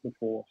trip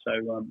before.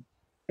 So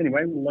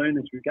anyway, we'll learn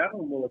as we go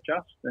and we'll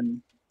adjust.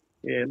 And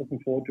looking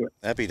forward to it.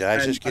 Happy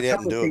days. Just get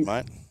out and do it,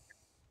 mate.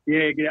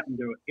 Yeah, get out and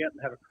do it. Get out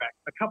and have a crack.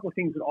 A couple of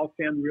things that I've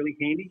found really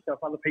handy. So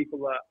if other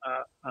people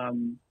are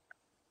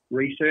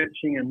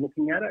researching and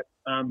looking at it,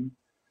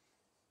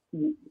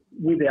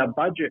 with our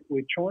budget,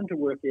 we're trying to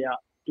work out,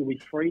 do we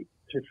free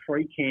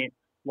camp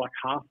like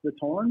half the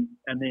time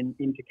and then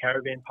into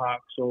caravan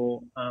parks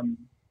or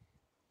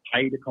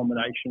paid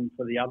accommodation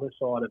for the other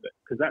side of it?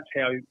 Because that's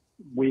how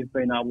we've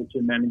been able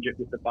to manage it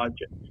with the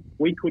budget.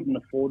 We couldn't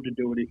afford to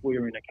do it if we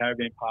were in a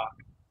caravan park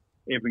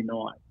every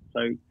night.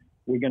 So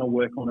we're going to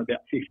work on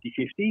about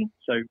 50-50,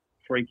 so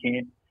free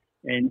camp.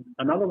 And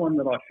another one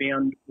that I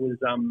found was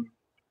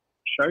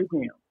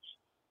showgrounds.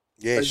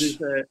 Yes. So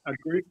there's a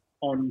group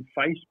on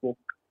Facebook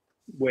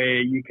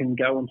where you can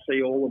go and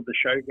see all of the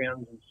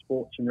showgrounds and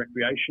sports and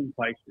recreation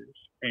places.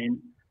 And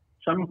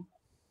some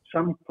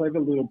clever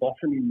little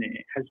boffin in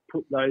there has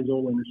put those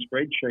all in a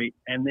spreadsheet,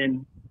 and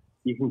then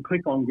you can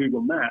click on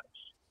Google Maps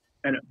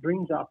and it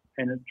brings up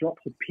and it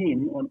drops a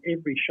pin on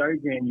every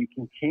showground you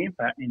can camp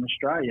at in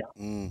Australia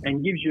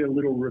and gives you a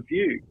little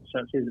review. So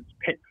it says it's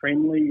pet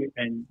friendly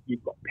and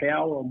you've got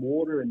power and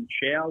water and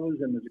showers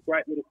and there's a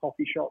great little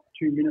coffee shop,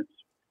 2 minutes.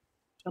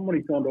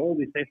 Somebody's gone to all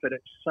this effort.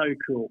 It's so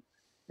cool.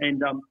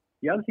 And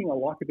the other thing I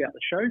like about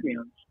the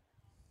showgrounds,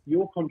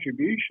 your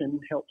contribution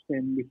helps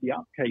them with the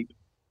upkeep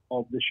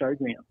of the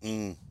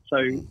showgrounds. So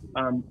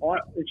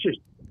it's just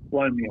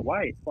blown me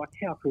away. It's like,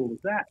 how cool is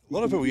that? A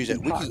lot of people use that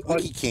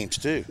wiki camps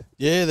too.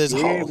 Yeah, there's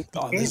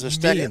there's a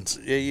stack. millions.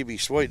 Yeah, you'd be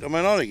sweet. I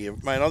mean, I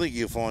think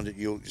you'll find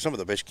that some of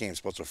the best camp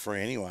spots are free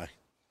anyway.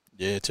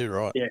 Yeah, too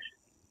right. Yes.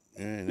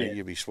 Yeah,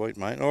 you'd be sweet,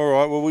 mate. All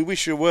right. Well, we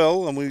wish you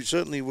well, and we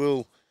certainly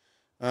will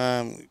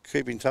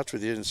keep in touch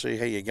with you and see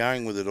how you're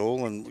going with it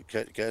all, and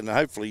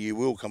hopefully you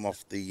will come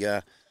off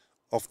the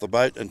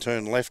boat and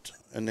turn left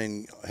and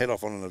then head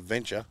off on an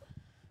adventure.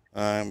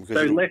 So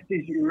left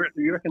is, you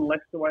reckon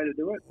left's the way to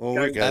do it? Well,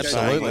 we go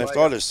saying left.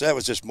 That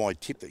was just my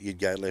tip that you'd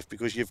go left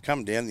because you've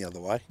come down the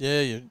other way.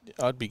 Yeah,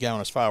 I'd be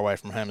going as far away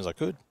from home as I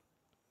could.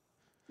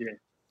 Yeah.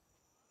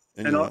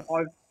 Anyway.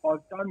 And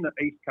I've done the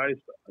East Coast.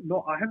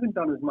 I haven't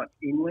done as much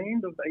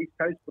inland of the East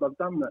Coast, but I've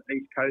done the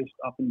East Coast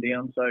up and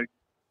down. So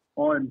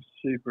I'm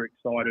super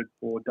excited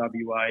for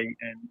WA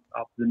and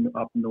up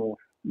north,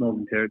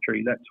 Northern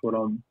Territory. That's what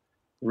I'm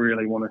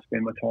really want to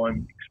spend my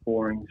time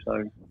exploring.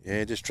 So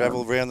yeah, just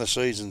travel around the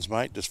seasons,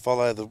 mate. Just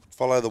follow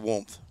the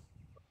warmth.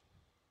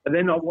 And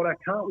then what I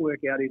can't work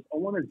out is I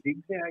want to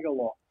zigzag a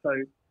lot. So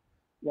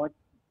like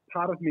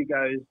part of me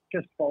goes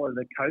just follow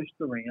the coast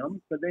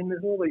around, but then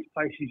there's all these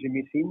places you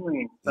miss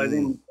inland. So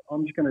then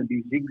I'm just going to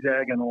be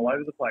zigzagging all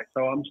over the place.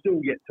 So I'm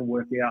still yet to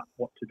work out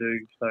what to do.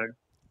 So.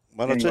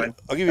 Well, anyway.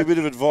 I'll give you a bit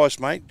of advice,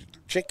 mate.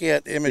 Check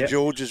out Emma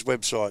George's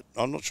website.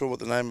 I'm not sure what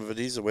the name of it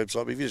is, the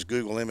website, but if you just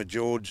Google Emma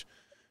George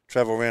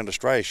Travel Around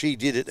Australia, she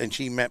did it and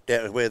she mapped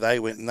out where they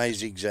went and they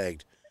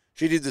zigzagged.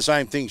 She did the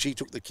same thing. She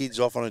took the kids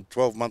off on a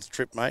 12-month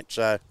trip, mate.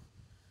 So,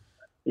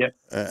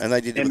 and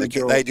they did it with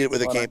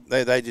the camp.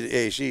 They did it.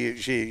 Yeah,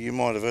 she. You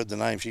might have heard the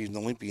name. She's an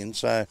Olympian.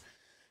 So,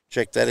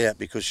 check that out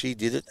because she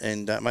did it,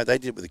 and mate, they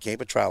did it with a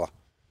camper trailer,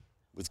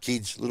 with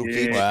kids, little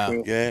kids. Wow.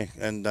 Cool. Yeah,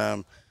 and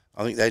I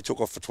think they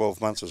took off for 12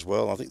 months as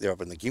well. I think they're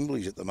up in the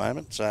Gimbleys at the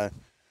moment. So.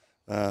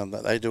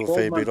 They do a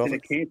fair bit of it. 12 months in a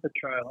camper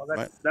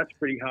trailer. That's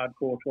pretty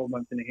hardcore. 12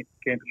 months in a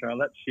camper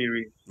trailer. That's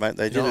serious, mate.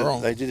 They did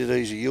it. They did it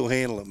easy. You'll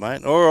handle it,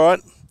 mate. All right.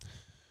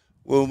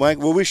 Well, mate,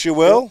 we'll wish you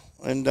well,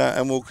 and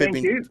we'll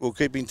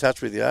keep in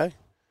touch with you. Eh?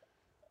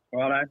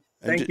 Righto.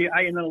 Thank you.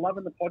 Hey, and I'm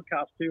loving the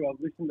podcast too. I've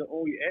listened to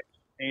all your eps,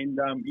 and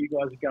you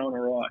guys are going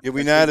all right. Yeah,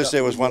 we noticed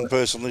there was one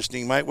person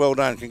listening, mate. Well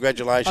done.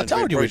 Congratulations. I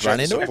told you we'd run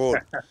into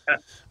support.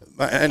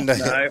 And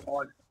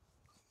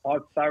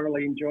I've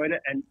thoroughly enjoyed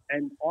it, and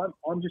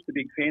I'm just a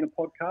big fan of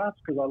podcasts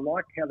because I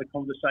like how the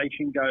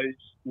conversation goes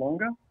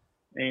longer,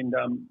 and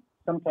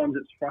sometimes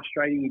it's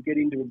frustrating. You get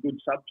into a good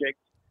subject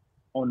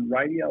on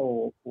radio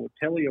or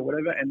telly or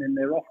whatever, and then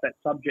they're off that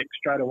subject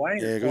straight away.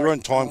 Yeah, because we're on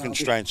time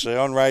constraints. So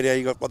on radio,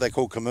 you got what they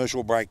call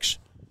commercial breaks.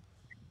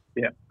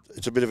 Yeah,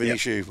 it's a bit of an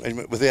issue,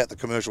 and without the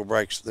commercial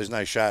breaks, there's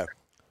no show.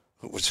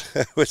 But with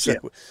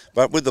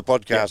the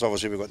podcast,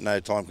 obviously, we've got no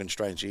time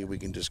constraints here. We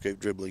can just keep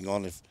dribbling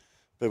on. If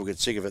people get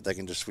sick of it, they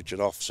can just switch it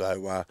off.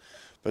 So,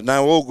 but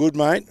no, all good,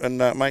 mate. And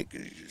mate,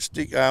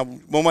 stick.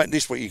 Well, mate,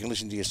 this week you can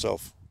listen to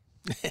yourself.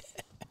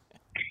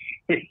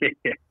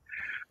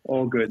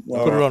 All good.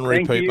 Well, put it on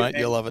repeat, mate.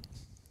 You'll love it.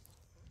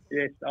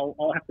 Yes,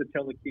 I'll have to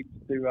tell the kids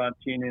to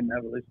tune in and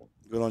have a listen.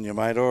 Good on you,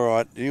 mate. All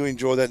right. You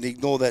enjoy that and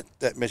ignore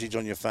that message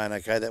on your phone,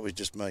 okay? That was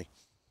just me.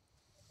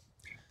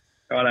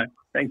 Righto.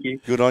 Thank you.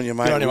 Good on you,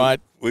 mate. Good on you,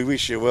 mate. We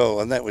wish you well.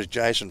 And that was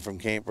Jason from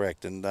Camp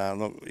Racked. And,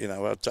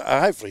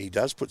 hopefully he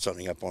does put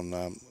something up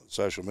on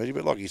social media.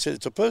 But like you said,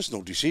 it's a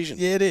personal decision.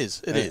 Yeah, it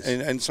is. It is.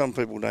 And some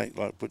people don't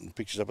like putting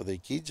pictures up of their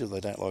kids, or they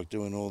don't like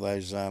doing all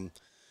those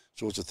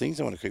sorts of things.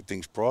 They want to keep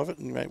things private.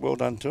 And, mate, well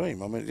done to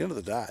him. I mean, at the end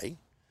of the day,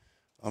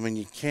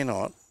 you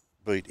cannot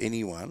beat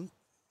anyone.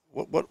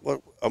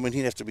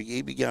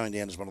 He'd be going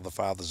down as one of the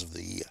fathers of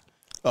the year.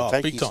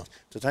 Big time.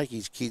 To take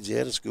his kids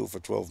out of school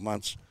for 12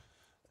 months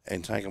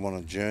and take them on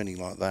a journey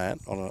like that,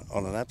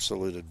 on an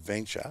absolute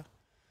adventure,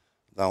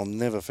 they'll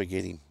never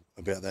forget him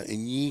about that.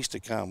 In years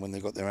to come, when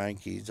they've got their own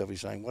kids, they'll be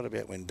saying, what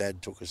about when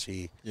Dad took us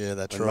here? Yeah,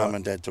 that's when right. Mum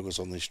and Dad took us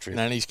on this trip.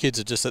 And his kids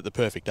are just at the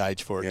perfect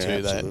age for it too.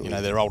 Absolutely.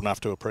 They're old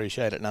enough to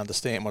appreciate it and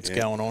understand what's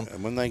going on.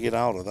 And when they get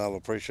older, they'll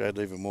appreciate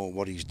even more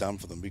what he's done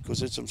for them, because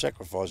there's some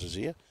sacrifices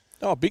here.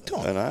 Oh, big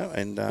time.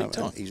 Him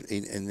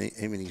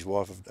and his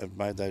wife have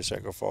made those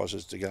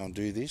sacrifices to go and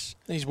do this.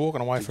 He's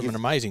walking away from an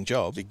amazing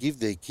job. To give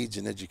their kids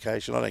an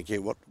education. I don't care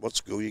what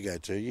school you go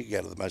to. You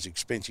go to the most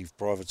expensive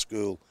private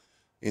school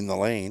in the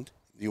land,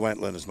 you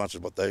won't learn as much as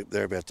what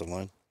they're about to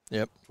learn.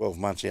 Yep. 12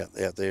 months out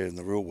there in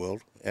the real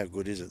world. How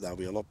good is it? They'll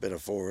be a lot better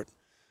for it.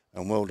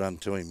 And well done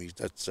to him. I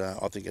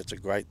think that's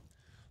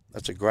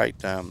a great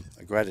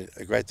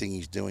thing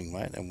he's doing,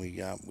 mate. And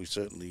we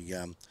certainly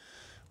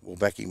we'll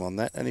back him on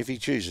that. And if he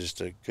chooses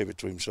to keep it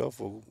to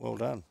himself, well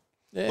done.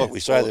 Yeah. Like we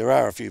say, there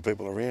are a few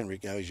people around,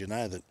 Ricko, as you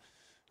know, that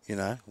you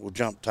know, will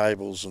jump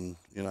tables and,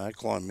 you know,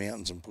 climb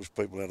mountains and push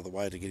people out of the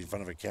way to get in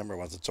front of a camera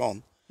once it's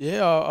on.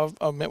 Yeah,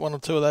 I've met one or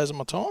two of those in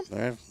my time.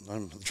 Yeah,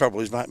 the trouble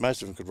is, mate,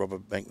 most of them could rob a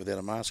bank without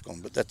a mask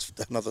on, but that's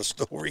another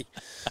story.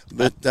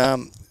 But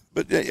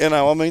you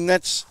know, I mean, I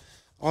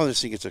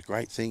just think it's a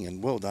great thing,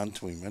 and well done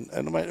to him.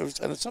 And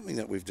it's something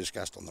that we've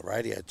discussed on the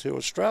radio too.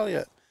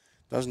 Australia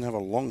doesn't have a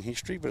long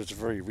history, but it's a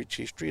very rich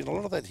history, and a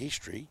lot of that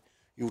history,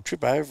 you'll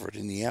trip over it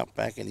in the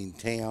outback and in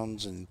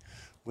towns and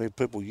where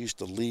people used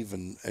to live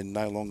and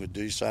no longer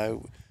do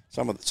so.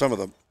 Some of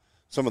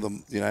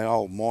the you know,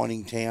 old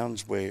mining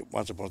towns where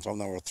once upon a time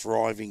they were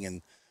thriving,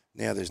 and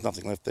now there's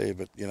nothing left there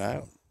but, you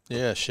know,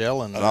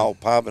 Shell and an old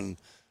pub and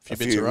a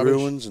few of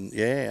ruins, and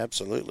yeah,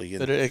 absolutely.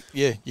 But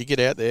you get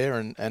out there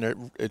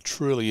and it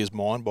truly is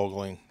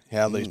mind-boggling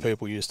how these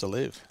people used to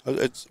live.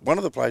 It's one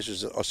of the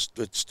places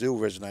that still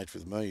resonates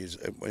with me is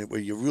where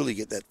you really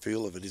get that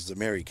feel of it is the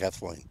Mary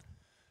Kathleen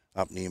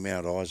up near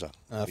Mount Isa.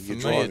 For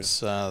me, it's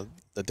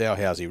the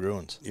Dalhousie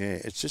ruins. Yeah,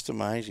 it's just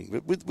amazing.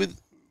 But with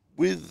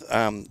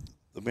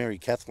the Mary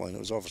Kathleen, it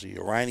was obviously a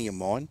uranium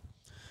mine,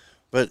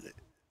 but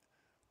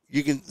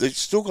they've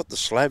still got the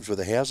slabs where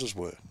the houses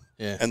were.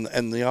 Yeah.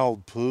 And the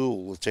old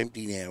pool, it's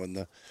empty now,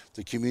 and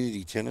the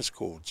community tennis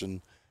courts,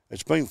 and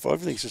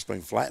everything's just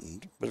been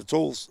flattened, but it's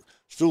all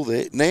still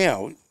there.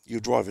 Now,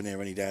 you're driving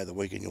there any day of the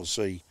week and you'll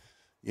see,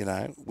 you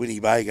know,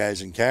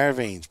 Winnebagos and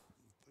caravans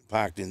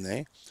parked in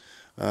there.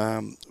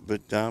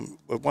 But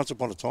once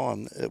upon a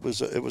time, it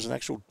was an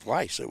actual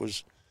place. It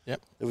was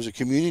a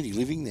community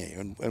living there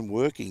and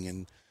working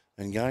and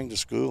going to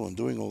school and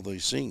doing all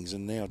these things,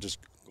 and now just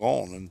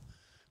gone. And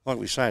like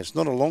we say, it's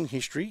not a long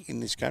history in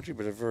this country,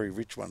 but a very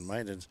rich one,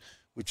 mate,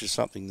 which is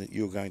something that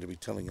you're going to be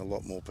telling a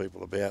lot more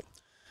people about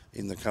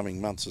in the coming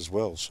months as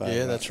well. So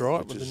yeah, that's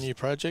right, with the new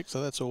project.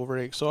 So that's all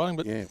very exciting.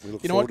 But yeah, we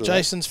look you know what, to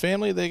Jason's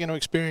family, they're going to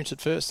experience it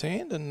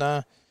firsthand, and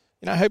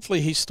you know,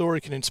 hopefully his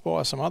story can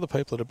inspire some other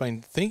people that have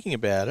been thinking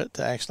about it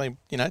to actually,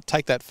 you know,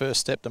 take that first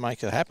step to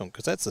make it happen,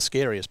 because that's the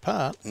scariest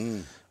part.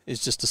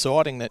 Is just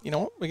deciding that, you know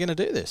what, we're going to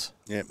do this.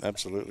 Yeah,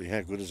 absolutely.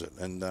 How good is it?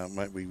 And,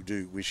 mate, we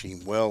do wish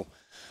him well.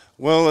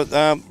 Well,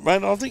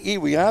 mate, I think here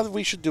we are.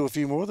 We should do a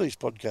few more of these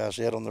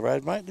podcasts out on the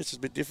road, mate. This is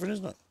a bit different,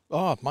 isn't it?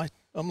 Oh, mate,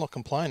 I'm not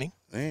complaining.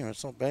 Yeah,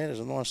 it's not bad. There's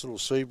a nice little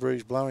sea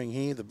breeze blowing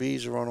here. The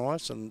beers are on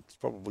ice, and it's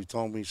probably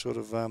time we sort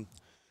of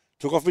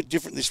took off a bit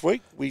different this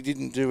week. We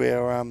didn't do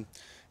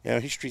our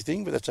history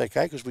thing, but that's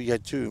okay because we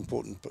had two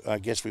important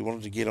guests we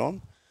wanted to get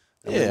on.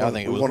 Yeah, I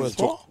think it was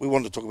worthwhile. We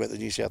wanted to talk about the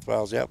New South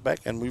Wales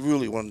outback, and we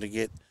really wanted to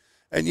get.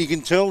 And you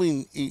can tell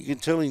in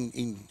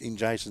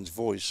Jason's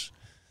voice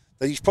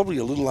that he's probably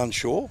a little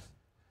unsure.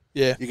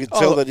 Yeah, you can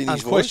tell that in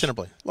his voice.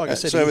 Unquestionably, like I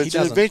said, so he it's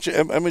an doesn't.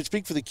 adventure. I mean, it's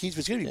big for the kids, but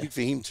it's going to be big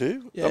for him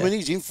too. Yeah. I mean,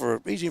 he's in for a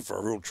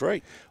real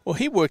treat. Well,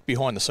 he worked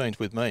behind the scenes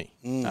with me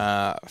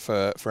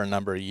for a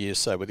number of years,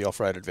 so with the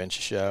Off-Road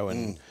Adventure Show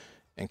and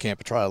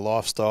Camper Trailer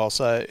Lifestyle.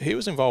 So he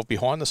was involved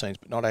behind the scenes,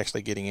 but not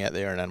actually getting out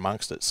there and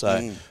amongst it.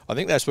 So I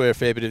think that's where a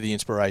fair bit of the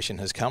inspiration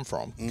has come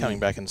from,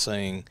 coming back and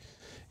seeing,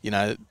 you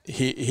know,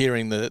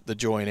 hearing the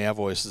joy in our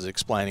voices,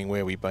 explaining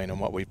where we've been and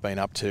what we've been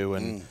up to,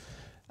 and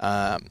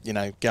you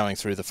know, going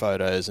through the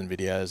photos and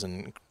videos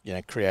and, you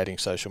know, creating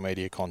social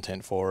media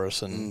content for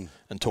us and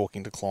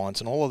talking to clients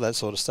and all of that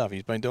sort of stuff.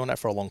 He's been doing that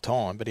for a long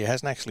time, but he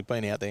hasn't actually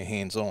been out there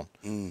hands-on.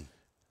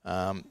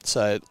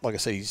 So, like I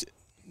said, he's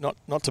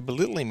not to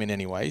belittle him in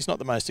any way. He's not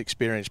the most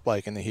experienced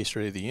bloke in the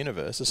history of the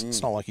universe.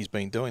 It's not like he's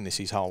been doing this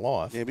his whole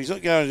life. Yeah, but he's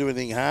not going to do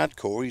anything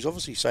hardcore. He's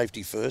obviously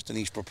safety first, and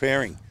he's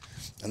preparing,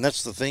 and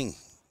that's the thing.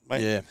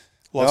 Mate, yeah,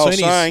 well,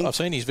 I've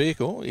seen his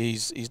vehicle.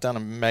 He's done a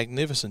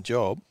magnificent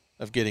job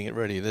of getting it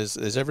ready.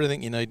 There's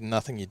everything you need and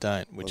nothing you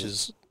don't, which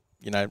is,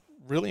 you know,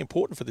 really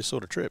important for this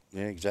sort of trip.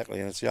 Yeah, exactly,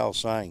 and it's the old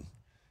saying,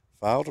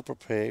 fail to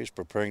prepare is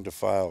preparing to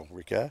fail,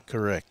 Ricko.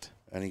 Correct.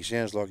 And he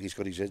sounds like he's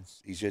got his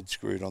head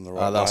screwed on the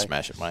right way. Oh, they'll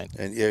smash it, mate.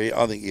 And yeah,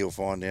 I think he'll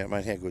find out,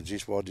 mate, how good is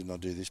this? Why didn't I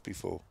do this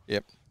before?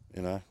 Yep.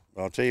 You know,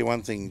 I'll tell you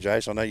one thing,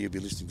 Jace, I know you'll be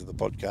listening to the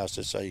podcast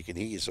just so you can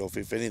hear yourself,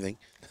 if anything.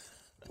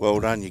 Well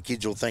done. Your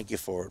kids will thank you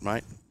for it,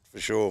 mate, for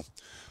sure.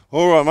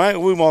 All right, mate,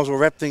 we might as well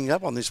wrap things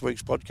up on this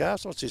week's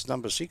podcast. What's this,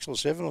 number 6 or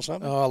 7 or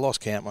something? Oh, I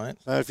lost count, mate.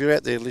 So if you're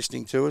out there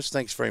listening to us,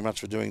 thanks very much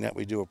for doing that.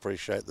 We do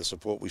appreciate the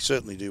support. We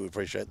certainly do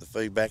appreciate the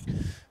feedback.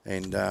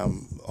 And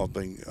I've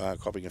been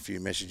copying a few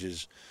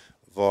messages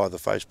via the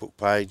Facebook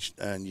page,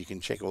 and you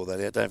can check all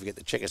that out. Don't forget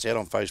to check us out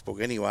on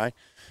Facebook anyway.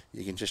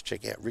 You can just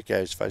check out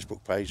Ricko's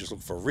Facebook page. Just look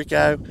for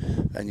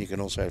Ricko, and you can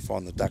also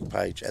find the Duck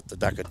page at the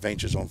Duck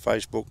Adventures on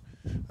Facebook.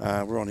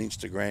 We're on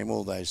Instagram,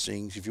 all those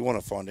things. If you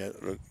want to find out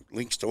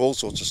links to all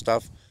sorts of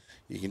stuff,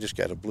 you can just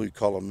go to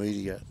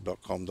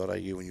bluecollarmedia.com.au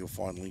and you'll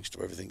find links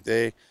to everything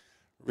there.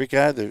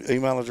 Ricko, the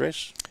email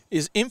address?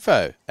 Is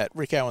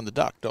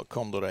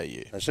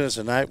info@rickoandtheduck.com.au. Send us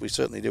a note. We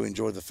certainly do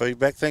enjoy the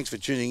feedback. Thanks for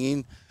tuning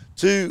in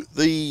to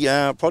the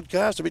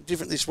podcast. A bit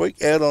different this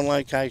week, out on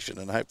location,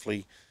 and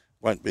hopefully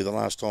won't be the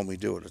last time we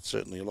do it. It's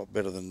certainly a lot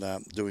better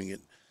than doing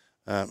it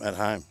at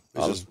home.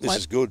 This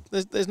is good.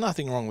 There's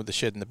nothing wrong with the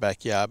shed in the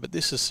backyard, but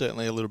this is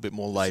certainly a little bit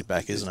more laid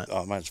back, isn't it?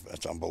 Oh, mate,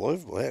 it's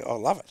unbelievable. I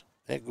love it.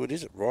 How good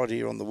is it? Right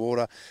here on the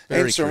water.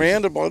 Very and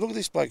surrounded by, look at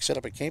this bloke set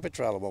up a camper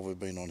trailer while we've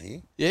been on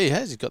here. Yeah, he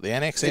has. He's got the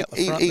annex out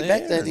the front he there.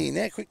 backed that in.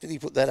 How quick did he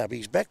put that up?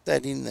 He's backed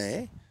that in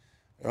there,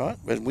 right,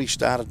 when we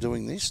started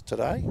doing this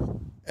today.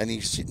 And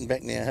he's sitting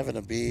back now having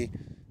a beer.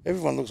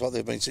 Everyone looks like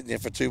they've been sitting there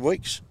for 2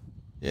 weeks.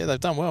 Yeah, they've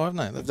done well, haven't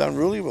they? They've done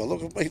really well.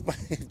 Look,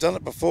 we've done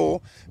it before,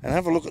 and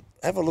have a look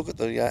at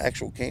the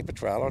actual camper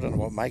trailer. I don't know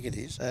what make it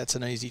is. That's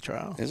an easy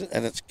trail. Is it?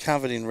 And it's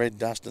covered in red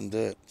dust and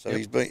dirt. So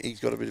he's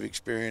got a bit of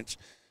experience,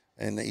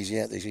 and he's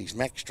out there. He's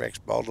Max Strax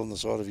bolt on the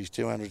side of his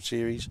 200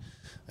 series,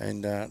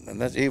 and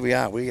that's, here we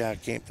are. We are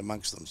camped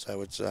amongst them.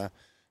 So it's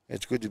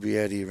good to be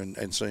out here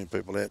and seeing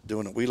people out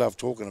doing it. We love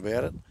talking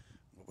about it.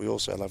 We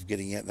also love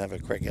getting out and have a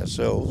crack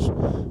ourselves,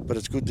 but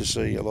it's good to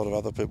see a lot of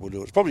other people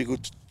do it. It's probably a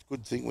good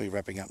thing we're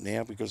wrapping up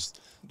now because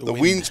the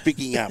wind's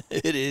picking up.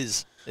 It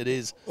is.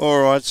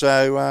 All right,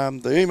 so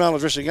the email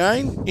address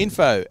again?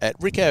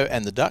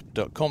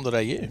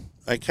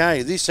 info@rickoandtheduck.com.au.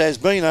 Okay, this has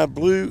been a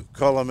Blue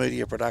Collar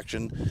Media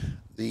production,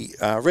 the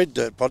Red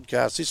Dirt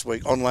podcast this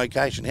week on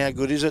location. How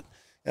good is it?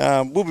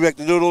 We'll be back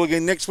to do it all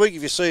again next week.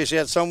 If you see us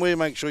out somewhere,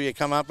 make sure you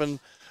come up and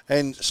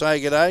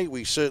say good day.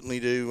 We certainly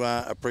do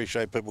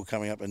appreciate people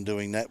coming up and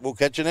doing that. We'll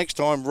catch you next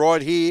time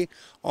right here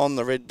on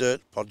the Red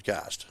Dirt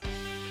Podcast.